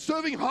back and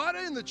serving harder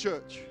in the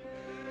church.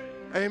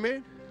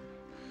 Amen?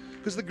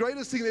 Because the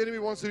greatest thing the enemy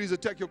wants to do is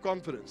attack your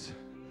confidence.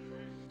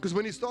 Because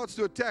when he starts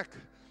to attack,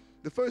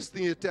 the first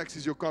thing he attacks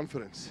is your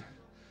confidence.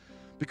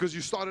 Because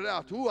you started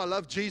out, oh, I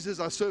love Jesus,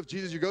 I serve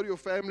Jesus. You go to your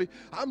family,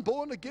 I'm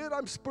born again,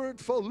 I'm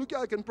spirit-filled. Look,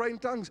 I can pray in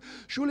tongues.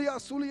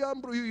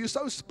 You're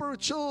so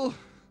spiritual.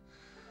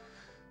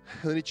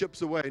 And then he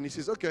chips away and he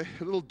says, okay,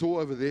 a little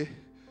door over there.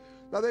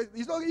 Now,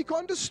 he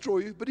can't destroy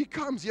you, but he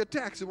comes, he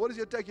attacks. And what does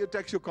he attack? He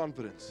attacks your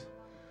confidence.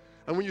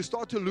 And when you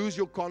start to lose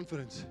your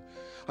confidence,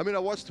 I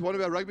watched one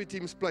of our rugby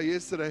teams play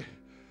yesterday.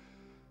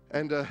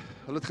 And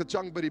hulle het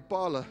gechang by die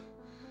paal,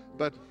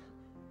 but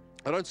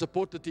I don't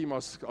support the team. I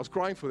was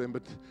crying for them,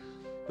 but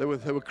they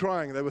were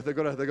crying. They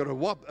got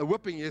a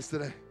whipping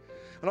yesterday,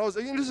 and I was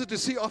interested to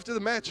see after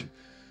the match.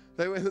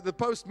 The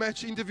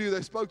post-match interview.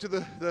 They spoke to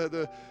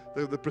the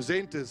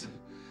presenters,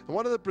 and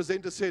one of the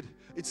presenters said,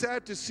 "It's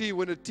sad to see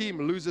when a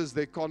team loses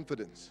their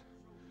confidence,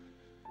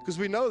 because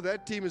we know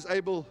that team is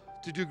able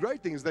to do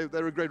great things.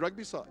 They're a great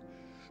rugby side."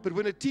 But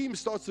when a team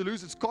starts to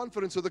lose its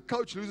confidence, or the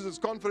coach loses his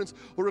confidence,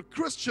 or a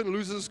Christian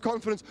loses his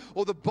confidence,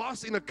 or the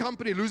boss in a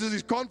company loses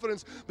his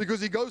confidence because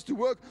he goes to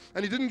work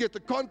and he didn't get the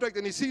contract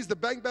and he sees the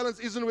bank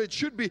balance isn't where it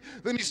should be,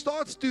 then he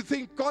starts to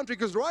think contrary,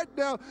 because right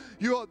now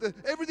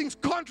everything's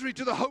contrary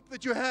to the hope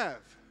that you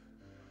have.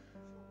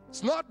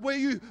 It's not where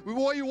you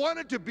want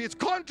it to be. It's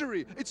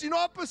contrary. It's in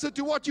opposite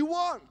to what you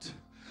want.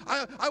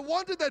 I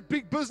wanted that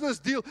big business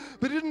deal,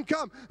 but it didn't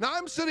come. Now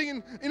I'm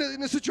sitting in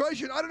a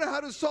situation I don't know how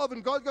to solve,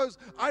 and God goes,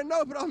 I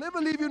know, but I'll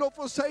never leave you nor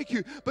forsake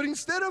you. But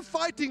instead of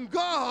fighting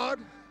God,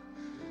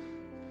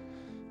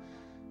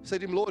 say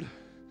to him, Lord,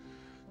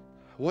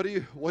 what do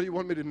you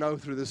want me to know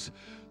through this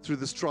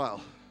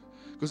trial?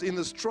 Because in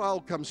this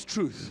trial comes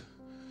truth.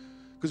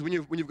 Because when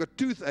you've got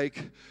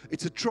toothache,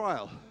 it's a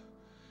trial.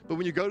 But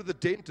when you go to the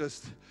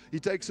dentist, he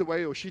takes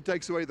away or she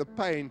takes away the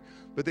pain,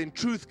 but then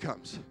truth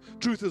comes.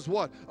 Truth is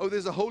what? Oh,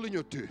 there's a hole in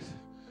your tooth.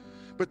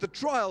 But the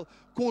trial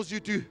caused you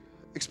to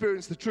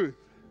experience the truth.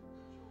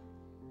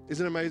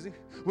 Isn't it amazing?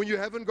 When you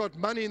haven't got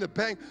money in the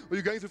bank or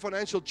you're going through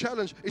financial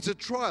challenge, it's a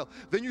trial.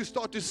 Then you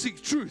start to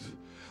seek truth.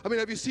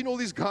 Have you seen all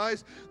these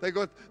guys? They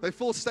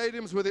fill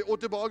stadiums with their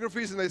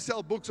autobiographies and they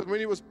sell books on when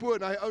he was poor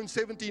and I owned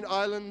 17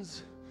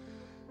 islands.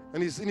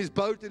 And he's in his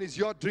boat and his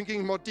yacht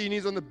drinking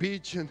martinis on the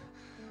beach.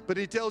 But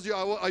he tells you,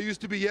 I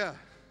used to be here.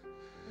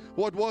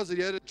 What was it?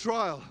 He had a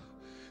trial.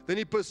 Then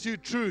he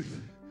pursued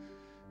truth.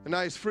 And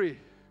now he's free.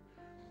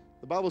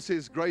 The Bible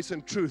says grace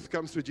and truth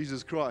comes through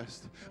Jesus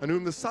Christ. And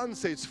whom the Son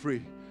sets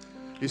free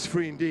is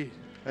free indeed.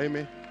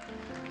 Amen.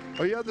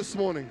 Are you here this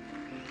morning?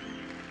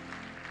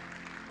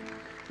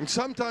 And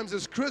sometimes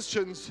as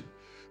Christians,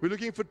 we're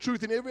looking for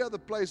truth in every other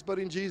place but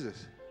in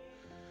Jesus.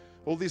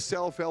 All these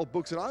self-help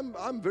books. And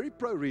I'm very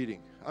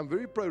pro-reading. I'm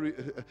very pro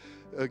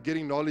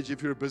getting knowledge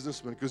if you're a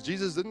businessman. Because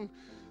Jesus didn't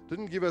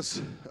give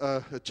us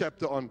a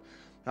chapter on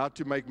how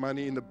to make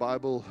money in the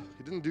Bible.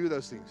 He didn't do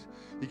those things.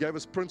 He gave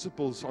us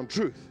principles on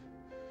truth.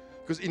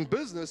 Because in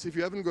business, if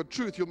you haven't got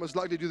truth, you'll most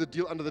likely do the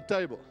deal under the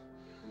table.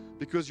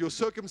 Because your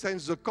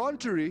circumstances are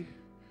contrary.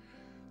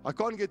 I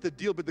can't get the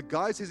deal, but the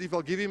guy says if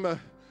I'll give him a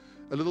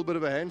little bit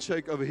of a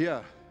handshake over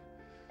here.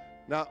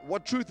 Now,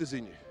 what truth is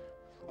in you?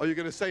 Are you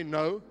going to say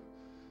no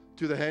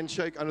to the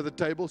handshake under the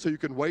table so you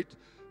can wait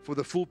for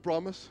the full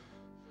promise?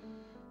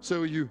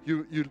 So you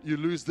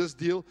lose this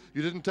deal,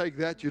 you didn't take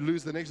that, you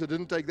lose the next, you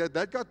didn't take that.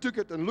 That guy took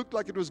it and looked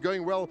like it was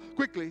going well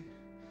quickly,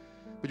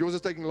 but yours is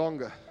taking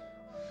longer.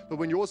 But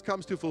when yours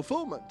comes to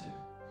fulfillment,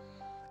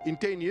 in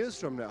 10 years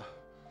from now.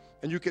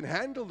 And you can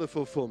handle the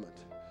fulfillment.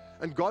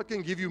 And God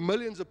can give you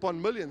millions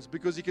upon millions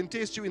because He can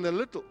test you in the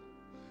little.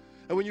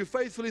 And when you're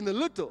faithful in the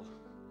little,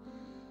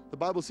 the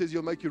Bible says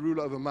He'll make you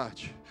rule over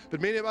much. But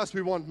many of us,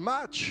 we want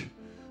much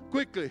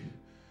quickly,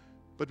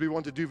 but we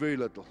want to do very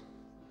little.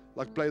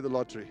 Like play the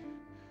lottery.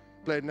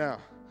 Play it now.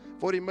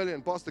 40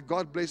 million. Pastor,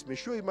 God blessed me.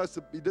 Sure,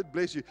 He did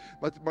bless you.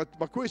 But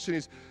my question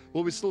is,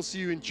 will we still see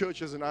you in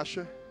church as an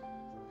usher?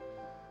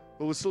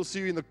 Will we still see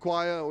you in the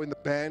choir or in the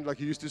band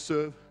like you used to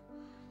serve?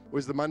 Or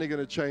is the money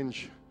going to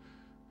change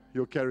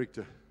your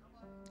character?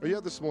 Are you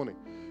here this morning?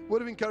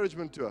 Word of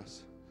encouragement to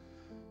us.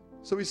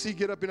 So we see,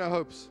 get up in our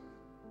hopes.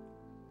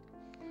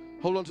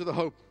 Hold on to the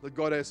hope that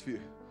God has for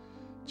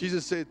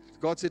you.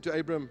 God said to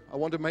Abram, I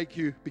want to make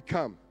you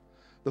become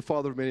the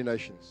father of many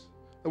nations.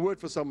 A word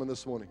for someone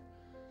this morning.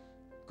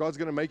 God's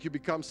going to make you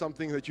become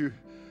something that you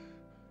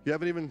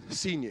haven't even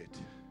seen yet.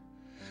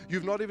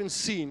 You've not even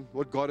seen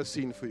what God has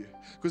seen for you.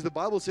 Because the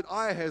Bible said,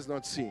 eye has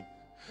not seen,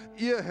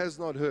 ear has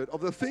not heard of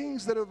the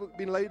things that have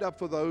been laid up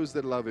for those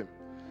that love Him.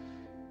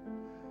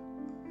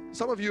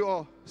 Some of you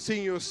are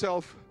seeing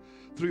yourself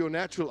through your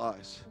natural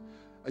eyes,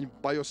 and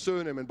by your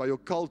surname and by your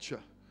culture.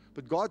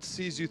 But God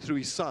sees you through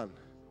His Son,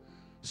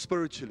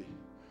 spiritually.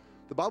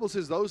 The Bible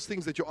says those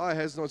things that your eye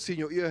has not seen,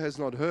 your ear has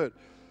not heard.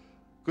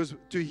 Because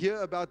to hear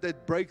about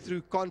that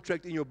breakthrough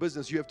contract in your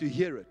business, you have to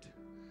hear it.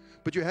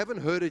 But you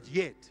haven't heard it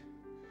yet.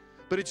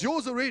 But it's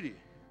yours already.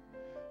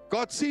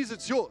 God sees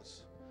it's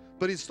yours.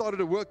 But He's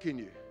started a work in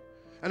you.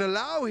 And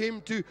allow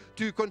Him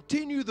to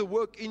continue the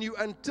work in you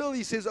until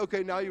He says,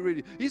 okay, now you're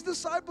ready. His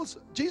disciples,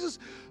 Jesus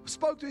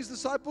spoke to His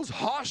disciples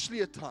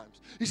harshly at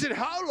times. He said,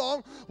 how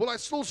long will I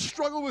still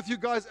struggle with you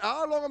guys?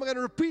 How long am I going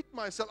to repeat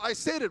myself? I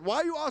said it. Why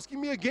are you asking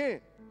me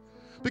again?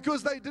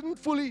 Because they didn't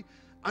fully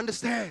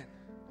understand.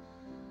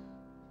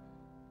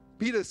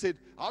 Peter said,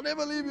 I'll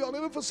never leave you. I'll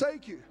never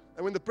forsake you.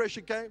 And when the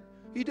pressure came,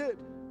 he did.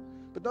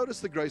 But notice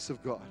the grace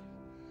of God.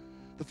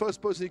 The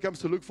first person He comes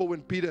to look for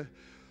when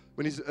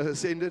He's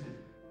ascended,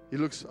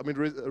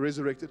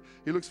 resurrected,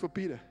 He looks for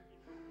Peter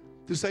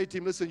to say to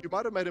him, listen, you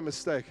might have made a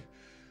mistake,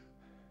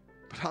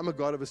 but I'm a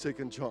God of a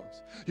second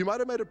chance. You might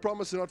have made a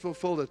promise and not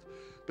fulfilled it,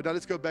 but now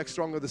let's go back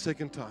stronger the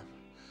second time.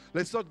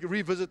 Let's not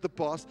revisit the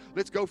past.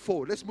 Let's go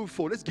forward. Let's move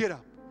forward. Let's get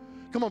up.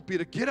 Come on,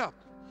 Peter, get up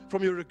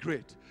from your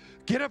regret.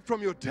 Get up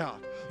from your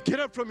doubt. Get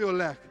up from your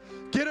lack.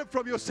 Get up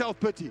from your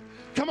self-pity.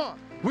 Come on.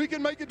 We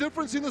can make a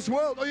difference in this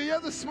world. Are you here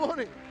this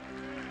morning?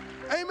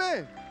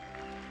 Amen.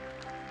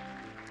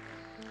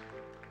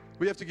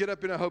 We have to get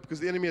up in our hope because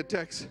the enemy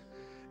attacks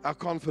our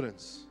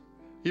confidence.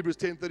 Hebrews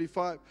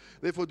 10:35.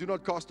 Therefore, do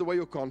not cast away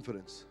your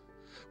confidence,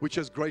 which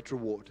has great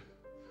reward.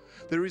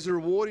 There is a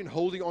reward in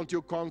holding on to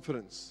your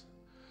confidence.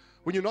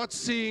 When you're not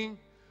seeing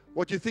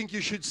what you think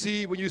you should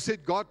see, when you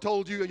said God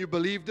told you and you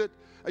believed it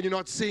and you're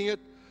not seeing it,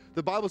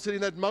 the Bible said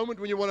in that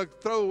moment when you want to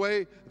throw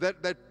away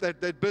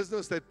that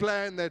business, that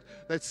plan,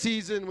 that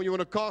season, when you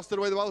want to cast it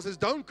away, the Bible says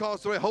don't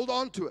cast it away, hold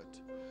on to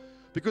it.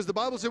 Because the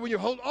Bible said when you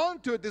hold on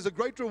to it, there's a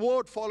great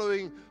reward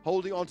following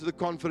holding on to the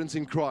confidence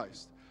in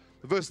Christ.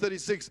 Verse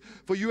 36,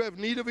 for you have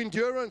need of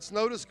endurance.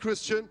 Notice,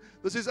 Christian,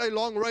 this is a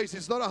long race.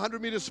 It's not a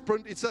 100-meter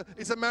sprint. It's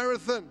a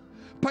marathon.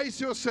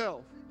 Pace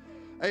yourself.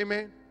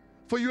 Amen.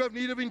 For you have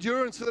need of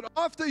endurance, so that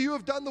after you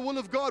have done the will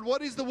of God,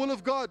 what is the will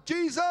of God?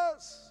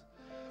 Jesus.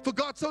 For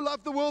God so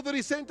loved the world that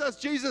He sent us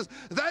Jesus.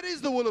 That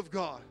is the will of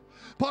God.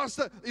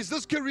 Pastor, is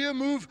this career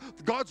move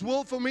God's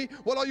will for me?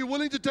 Well, are you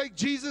willing to take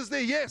Jesus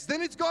there? Yes.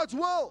 Then it's God's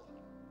will.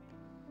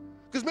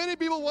 Because many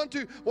people want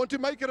to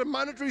make it a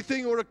monetary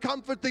thing or a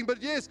comfort thing. But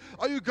yes,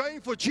 are you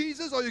going for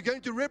Jesus? Are you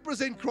going to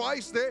represent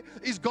Christ there?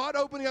 Is God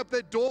opening up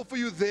that door for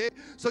you there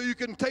so you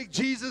can take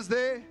Jesus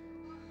there?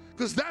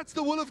 Because that's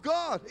the will of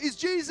God, is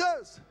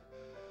Jesus.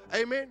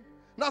 Amen.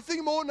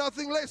 Nothing more,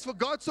 nothing less. For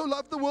God so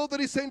loved the world that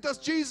He sent us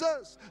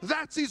Jesus.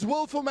 That's His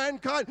will for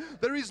mankind.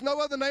 There is no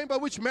other name by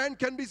which man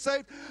can be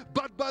saved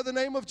but by the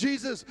name of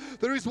Jesus.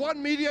 There is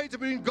one mediator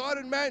between God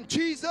and man,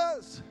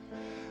 Jesus.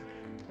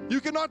 You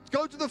cannot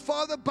go to the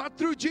Father but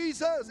through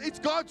Jesus. It's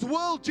God's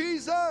will,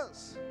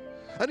 Jesus.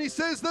 And He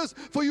says this,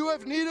 for you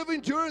have need of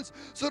endurance,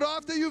 so that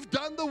after you've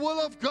done the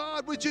will of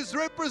God, which is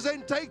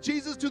take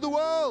Jesus to the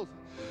world,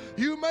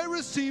 you may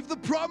receive the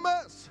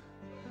promise.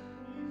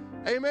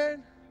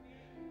 Amen.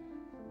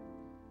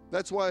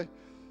 That's why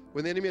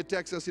when the enemy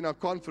attacks us in our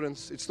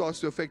confidence, it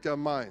starts to affect our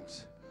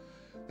minds.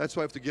 That's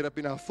why we have to get up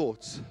in our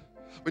thoughts.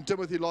 When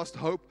Timothy lost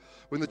hope,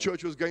 when the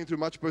church was going through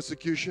much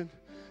persecution,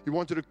 he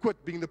wanted to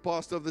quit being the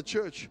pastor of the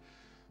church.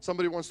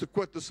 Somebody wants to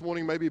quit this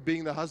morning, maybe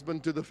being the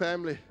husband to the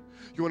family.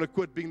 You want to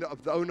quit being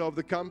the owner of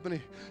the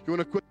company. You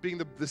want to quit being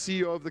the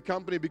CEO of the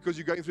company because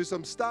you're going through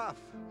some stuff.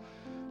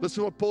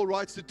 Listen to what Paul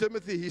writes to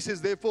Timothy. He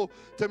says, therefore,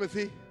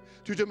 Timothy,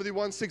 2 Timothy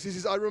 1:6, he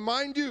says, I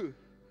remind you,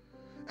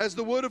 as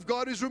the Word of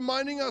God is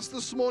reminding us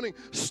this morning,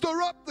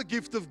 stir up the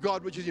gift of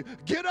God which is in you.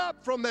 Get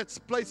up from that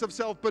place of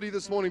self-pity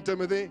this morning,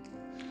 Timothy.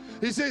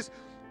 He says,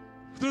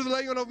 through the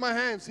laying on of my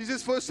hands, he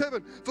says, verse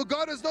 7, for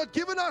God has not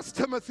given us,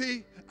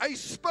 Timothy, a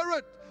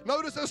spirit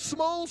Notice a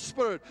small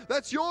spirit.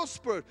 That's your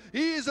spirit.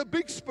 He is a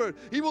big spirit.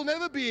 He will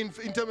never be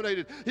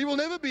intimidated. He will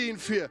never be in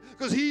fear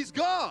because He's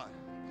God.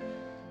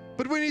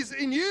 But when He's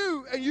in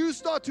you and you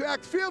start to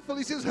act fearful,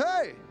 He says,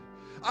 hey,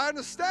 I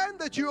understand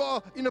that you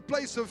are in a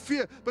place of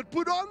fear, but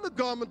put on the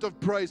garment of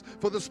praise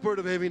for the spirit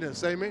of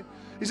heaviness. Amen.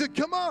 He said,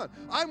 come on,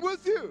 I'm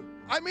with you.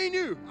 I'm in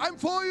you. I'm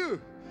for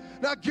you.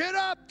 Now get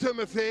up,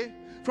 Timothy,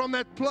 from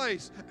that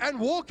place and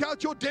walk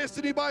out your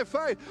destiny by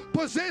faith.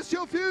 Possess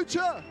your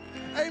future.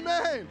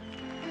 Amen.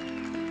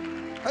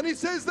 And he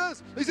says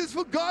this, he says,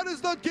 for God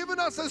has not given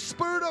us a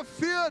spirit of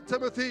fear,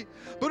 Timothy,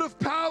 but of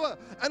power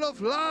and of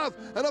love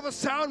and of a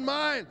sound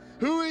mind.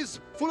 Who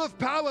is full of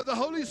power? The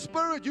Holy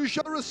Spirit. You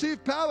shall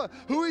receive power.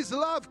 Who is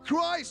love?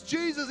 Christ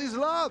Jesus is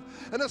love.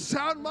 And a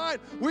sound mind.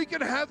 We can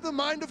have the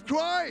mind of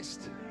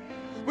Christ.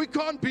 We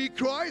can't be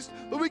Christ,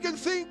 but we can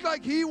think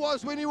like He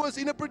was when He was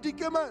in a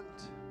predicament.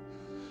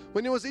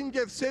 When He was in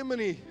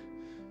Gethsemane,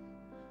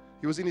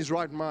 He was in His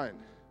right mind.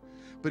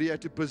 But He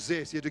had to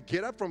possess. He had to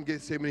get up from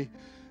Gethsemane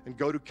and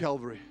go to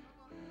Calvary.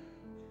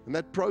 And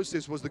that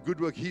process was the good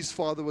work. His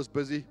Father was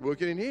busy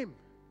working in Him,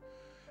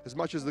 as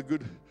much as the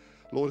good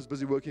Lord is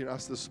busy working in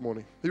us this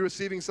morning. Are you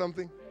receiving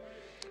something?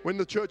 When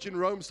the church in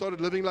Rome started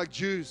living like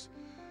Jews,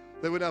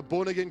 they were now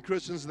born-again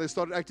Christians, and they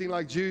started acting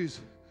like Jews.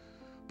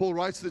 Paul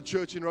writes to the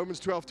church in Romans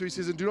 12:2, he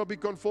says, and do not be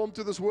conformed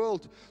to this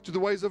world, to the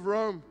ways of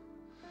Rome.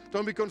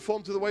 Don't be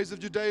conformed to the ways of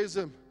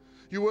Judaism.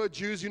 You were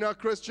Jews, you're now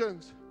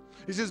Christians.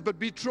 He says, but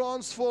be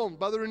transformed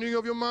by the renewing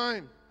of your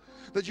mind,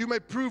 that you may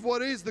prove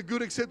what is the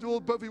good, acceptable,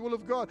 perfect will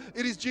of God.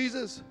 It is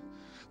Jesus.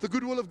 The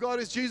good will of God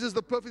is Jesus.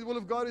 The perfect will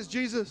of God is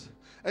Jesus.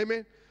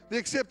 Amen. The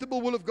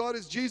acceptable will of God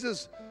is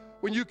Jesus.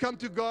 When you come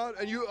to God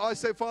and I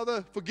say,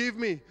 Father, forgive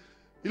me.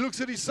 He looks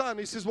at His Son.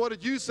 He says, what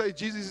did you say,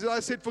 Jesus? He said, I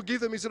said,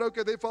 forgive them. He said,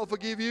 okay, therefore I'll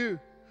forgive you.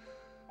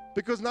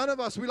 Because none of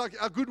us,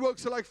 our good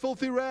works are like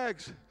filthy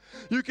rags.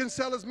 You can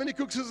sell as many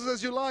cookies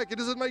as you like. It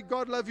doesn't make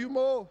God love you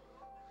more.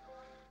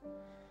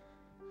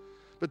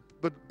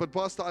 But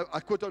Pastor, I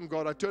quit on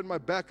God. I turned my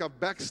back. I've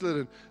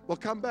backslidden. Well,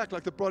 come back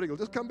like the prodigal.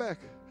 Just come back.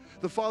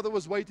 The Father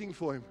was waiting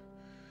for him.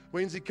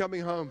 When's he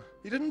coming home?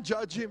 He didn't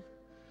judge him.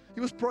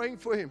 He was praying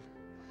for him.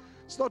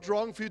 It's not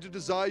wrong for you to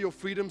desire your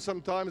freedom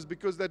sometimes,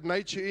 because that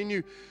nature in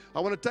you,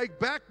 I want to take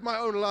back my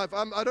own life.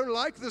 I don't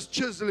like this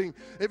chiseling.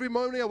 Every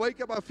morning I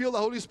wake up, I feel the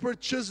Holy Spirit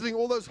chiseling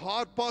all those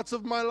hard parts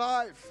of my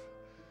life.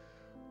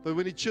 But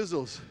when He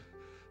chisels,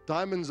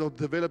 diamonds are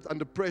developed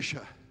under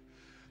pressure.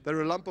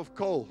 They're a lump of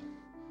coal.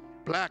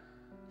 Black,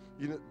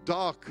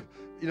 dark,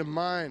 in a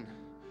mine.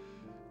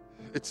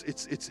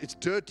 It's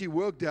dirty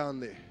work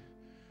down there.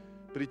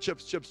 But he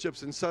chips,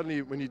 and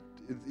suddenly when he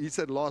eats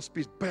that last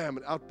piece, bam,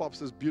 and out pops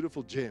this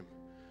beautiful gem.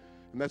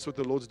 And that's what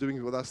the Lord's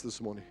doing with us this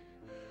morning.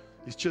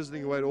 He's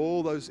chiseling away at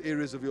all those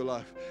areas of your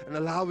life, and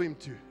allow Him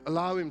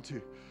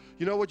to.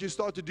 You know what you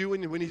start to do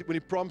when He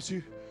prompts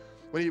you?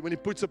 When he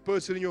puts a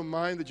person in your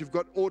mind that you've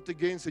got aught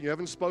against and you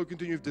haven't spoken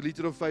to, and you've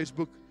deleted on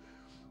Facebook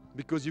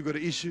because you've got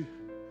an issue.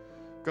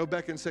 Go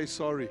back and say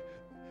sorry.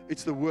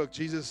 It's the work.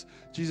 Jesus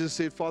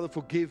said, Father,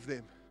 forgive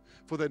them,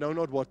 for they know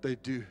not what they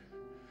do.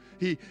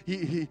 He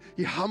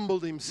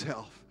humbled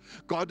Himself.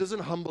 God doesn't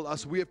humble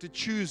us. We have to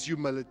choose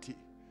humility.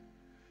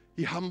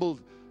 He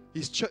humbled,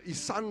 His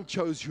Son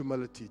chose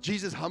humility.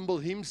 Jesus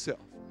humbled Himself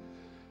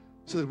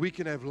so that we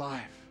can have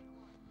life.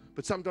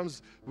 But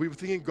sometimes we're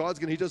thinking God's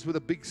going to hit us with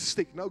a big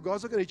stick. No,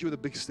 God's not going to hit you with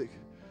a big stick.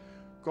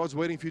 God's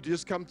waiting for you to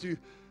just come to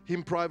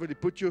Him privately.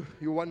 Put your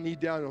one knee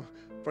down in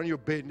front of your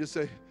bed and just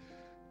say,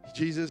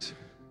 Jesus,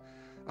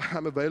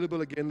 I'm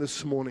available again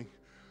this morning.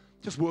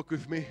 Just work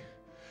with me.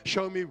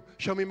 Show me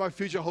my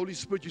future. Holy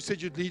Spirit, You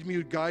said You'd lead me,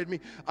 You'd guide me.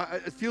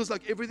 It feels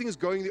like everything is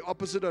going the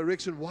opposite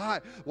direction.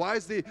 Why? Why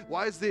is there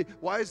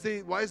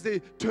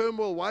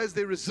turmoil? Why is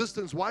there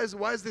resistance? Why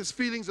is there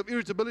feelings of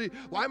irritability?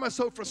 Why am I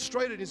so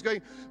frustrated? He's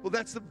going, well,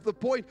 that's the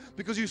point,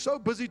 because you're so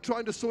busy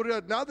trying to sort it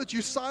out. Now that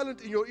you're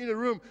silent in your inner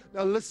room,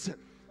 now listen.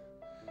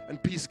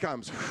 And peace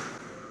comes.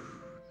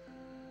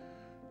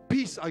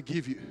 Peace I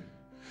give you.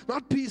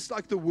 Not peace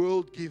like the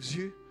world gives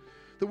you.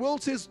 The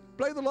world says,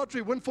 play the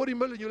lottery, win 40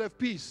 million, you'll have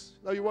peace.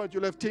 No, you won't.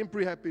 You'll have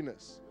temporary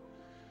happiness.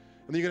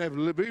 And then you're going to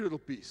have very little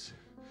peace.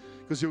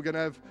 Because you're going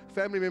to have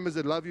family members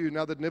that love you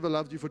now that never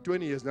loved you for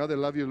 20 years. Now they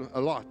love you a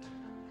lot.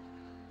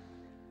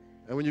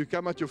 And when you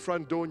come out your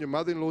front door and your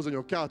mother-in-law's on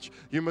your couch,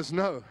 you must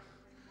know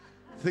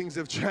things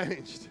have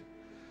changed.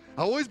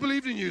 I always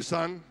believed in you,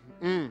 son.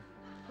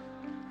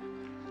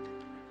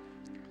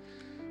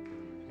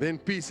 Then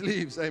peace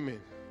leaves. Amen.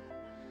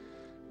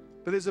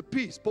 But there's a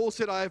peace. Paul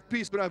said, I have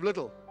peace, but I have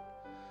little.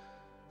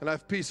 And I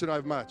have peace when I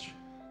have much.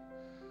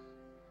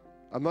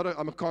 I'm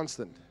a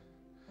constant.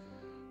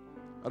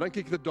 I don't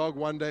kick the dog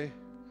one day,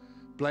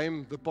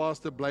 blame the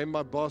pastor, blame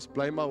my boss,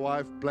 blame my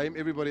wife, blame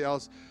everybody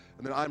else,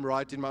 and then I'm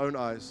right in my own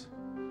eyes.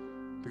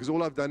 Because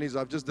all I've done is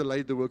I've just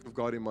delayed the work of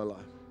God in my life.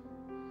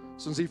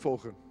 Soms hier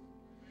volgen.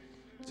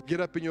 So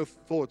get up in your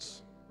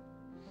thoughts.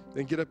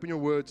 Then get up in your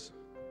words.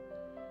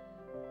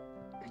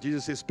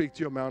 Jesus says, speak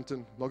to your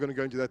mountain. I'm not going to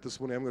go into that this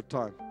morning. I haven't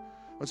got time.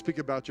 Don't speak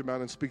about your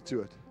mountain, speak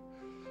to it.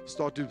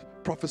 Start to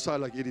prophesy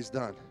like it is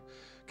done.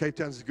 Cape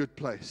Town's a good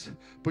place.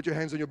 Put your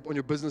hands on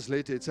your business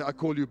letter and say, I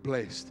call you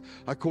blessed.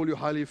 I call you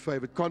highly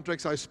favored.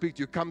 Contracts I speak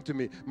to you, come to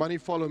me. Money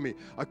follow me.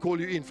 I call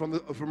you in from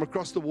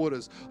across the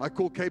waters. I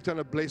call Cape Town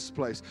a blessed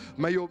place.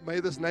 May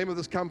this name of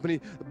this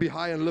company be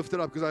high and lifted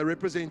up because I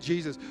represent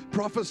Jesus.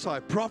 Prophesy,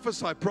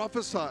 prophesy,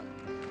 prophesy.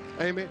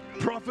 Amen.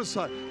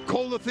 Prophesy.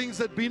 Call the things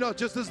that be not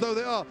just as though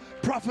they are.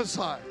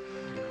 Prophesy.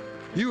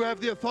 You have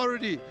the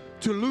authority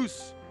to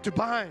loose, to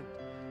bind.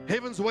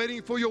 Heaven's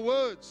waiting for your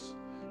words.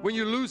 When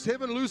you loose,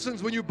 heaven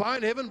loosens. When you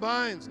bind, heaven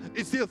binds.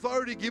 It's the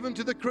authority given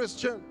to the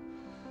Christian.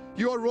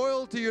 You are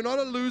royalty. You're not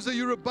a loser.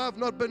 You're above,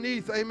 not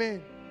beneath.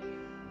 Amen.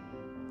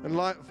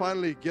 And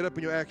finally, get up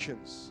in your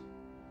actions.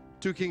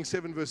 2 Kings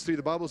 7 verse 3,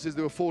 the Bible says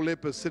there were 4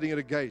 lepers sitting at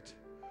a gate,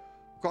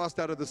 cast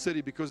out of the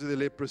city because of their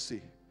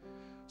leprosy.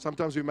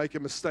 Sometimes we make a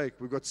mistake.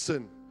 We've got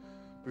sin.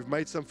 We've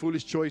made some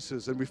foolish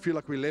choices and we feel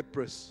like we're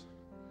leprous.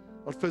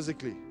 Not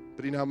physically,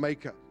 but in our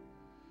makeup.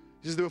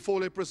 He says there were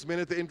 4 leprous men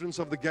at the entrance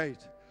of the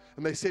gate.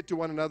 And they said to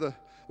one another,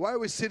 why are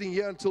we sitting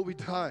here until we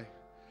die?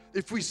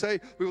 If we say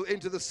we will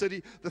enter the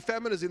city, the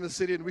famine is in the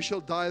city and we shall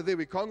die there.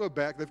 We can't go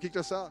back. They've kicked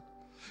us out.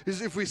 He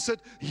says, if we sit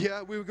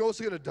here, we're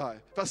also going to die.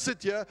 If I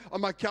sit here on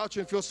my couch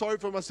and feel sorry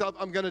for myself,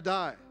 I'm going to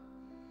die.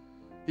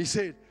 He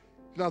said,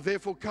 now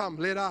therefore come,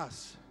 let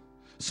us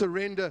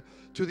surrender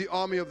to the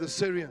army of the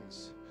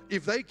Syrians.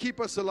 If they keep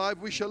us alive,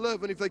 we shall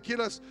live. And if they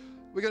kill us,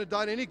 we're going to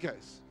die in any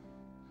case.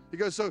 He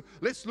goes, so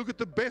let's look at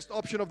the best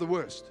option of the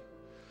worst.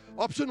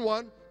 Option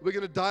 1, we're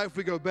going to die if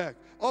we go back.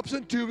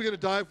 Option 2, we're going to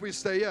die if we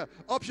stay here.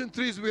 Option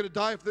 3 is we're going to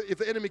die if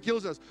the enemy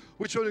kills us.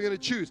 Which one are we going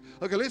to choose?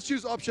 Okay, let's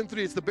choose option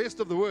 3. It's the best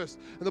of the worst.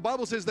 And the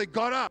Bible says they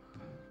got up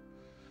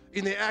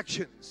in their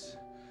actions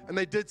and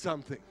they did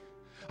something.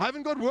 I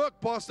haven't got work,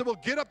 Pastor. Well,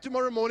 get up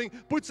tomorrow morning,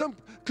 put some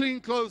clean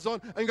clothes on,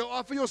 and go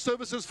offer your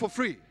services for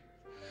free.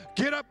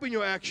 Get up in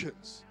your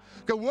actions.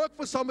 Go work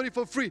for somebody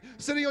for free.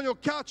 Sitting on your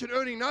couch and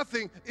earning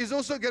nothing is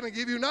also going to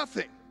give you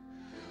nothing.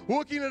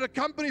 Working at a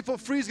company for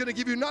free is going to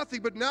give you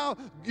nothing, but now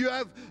you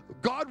have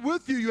God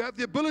with you. You have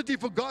the ability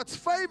for God's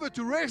favor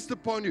to rest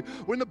upon you.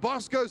 When the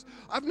boss goes,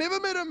 I've never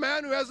met a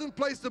man who hasn't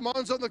placed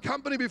demands on the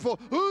company before.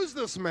 Who's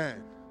this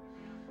man?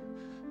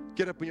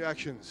 Get up in your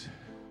actions.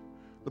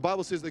 The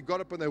Bible says they got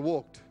up and they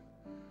walked.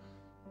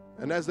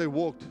 And as they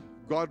walked,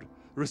 God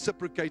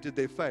reciprocated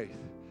their faith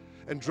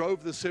and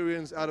drove the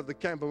Syrians out of the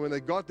camp. And when they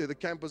got there, the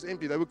camp was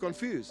empty. They were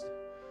confused.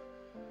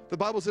 The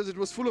Bible says it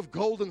was full of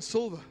gold and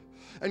silver.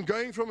 And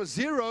going from a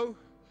 0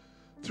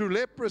 through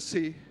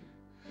leprosy,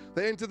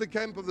 they entered the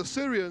camp of the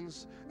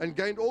Syrians and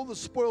gained all the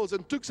spoils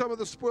and took some of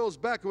the spoils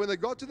back. And when they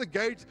got to the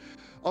gate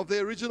of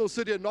their original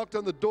city and knocked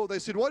on the door, they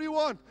said, what do you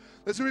want?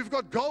 They said, we've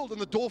got gold. And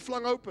the door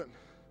flung open. And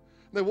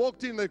they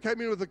walked in. They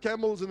came in with the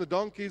camels and the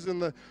donkeys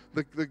and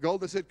the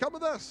gold. They said, come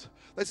with us.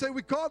 They said,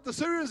 we can't. The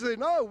Syrians said,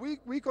 no,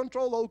 we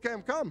control the whole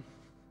camp. Come.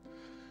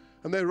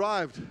 And they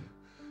arrived.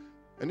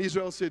 And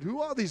Israel said,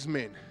 who are these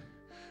men?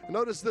 And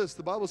notice this.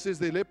 The Bible says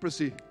their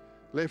leprosy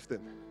left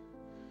them.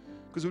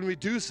 Because when we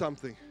do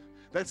something,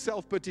 that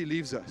self-pity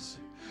leaves us.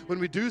 When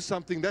we do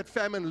something, that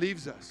famine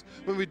leaves us.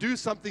 When we do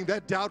something,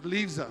 that doubt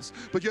leaves us.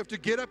 But you have to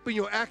get up in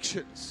your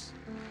actions.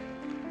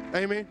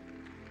 Amen.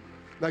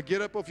 Now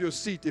get up off your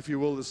seat, if you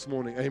will, this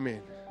morning.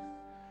 Amen.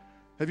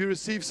 Have you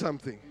received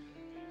something?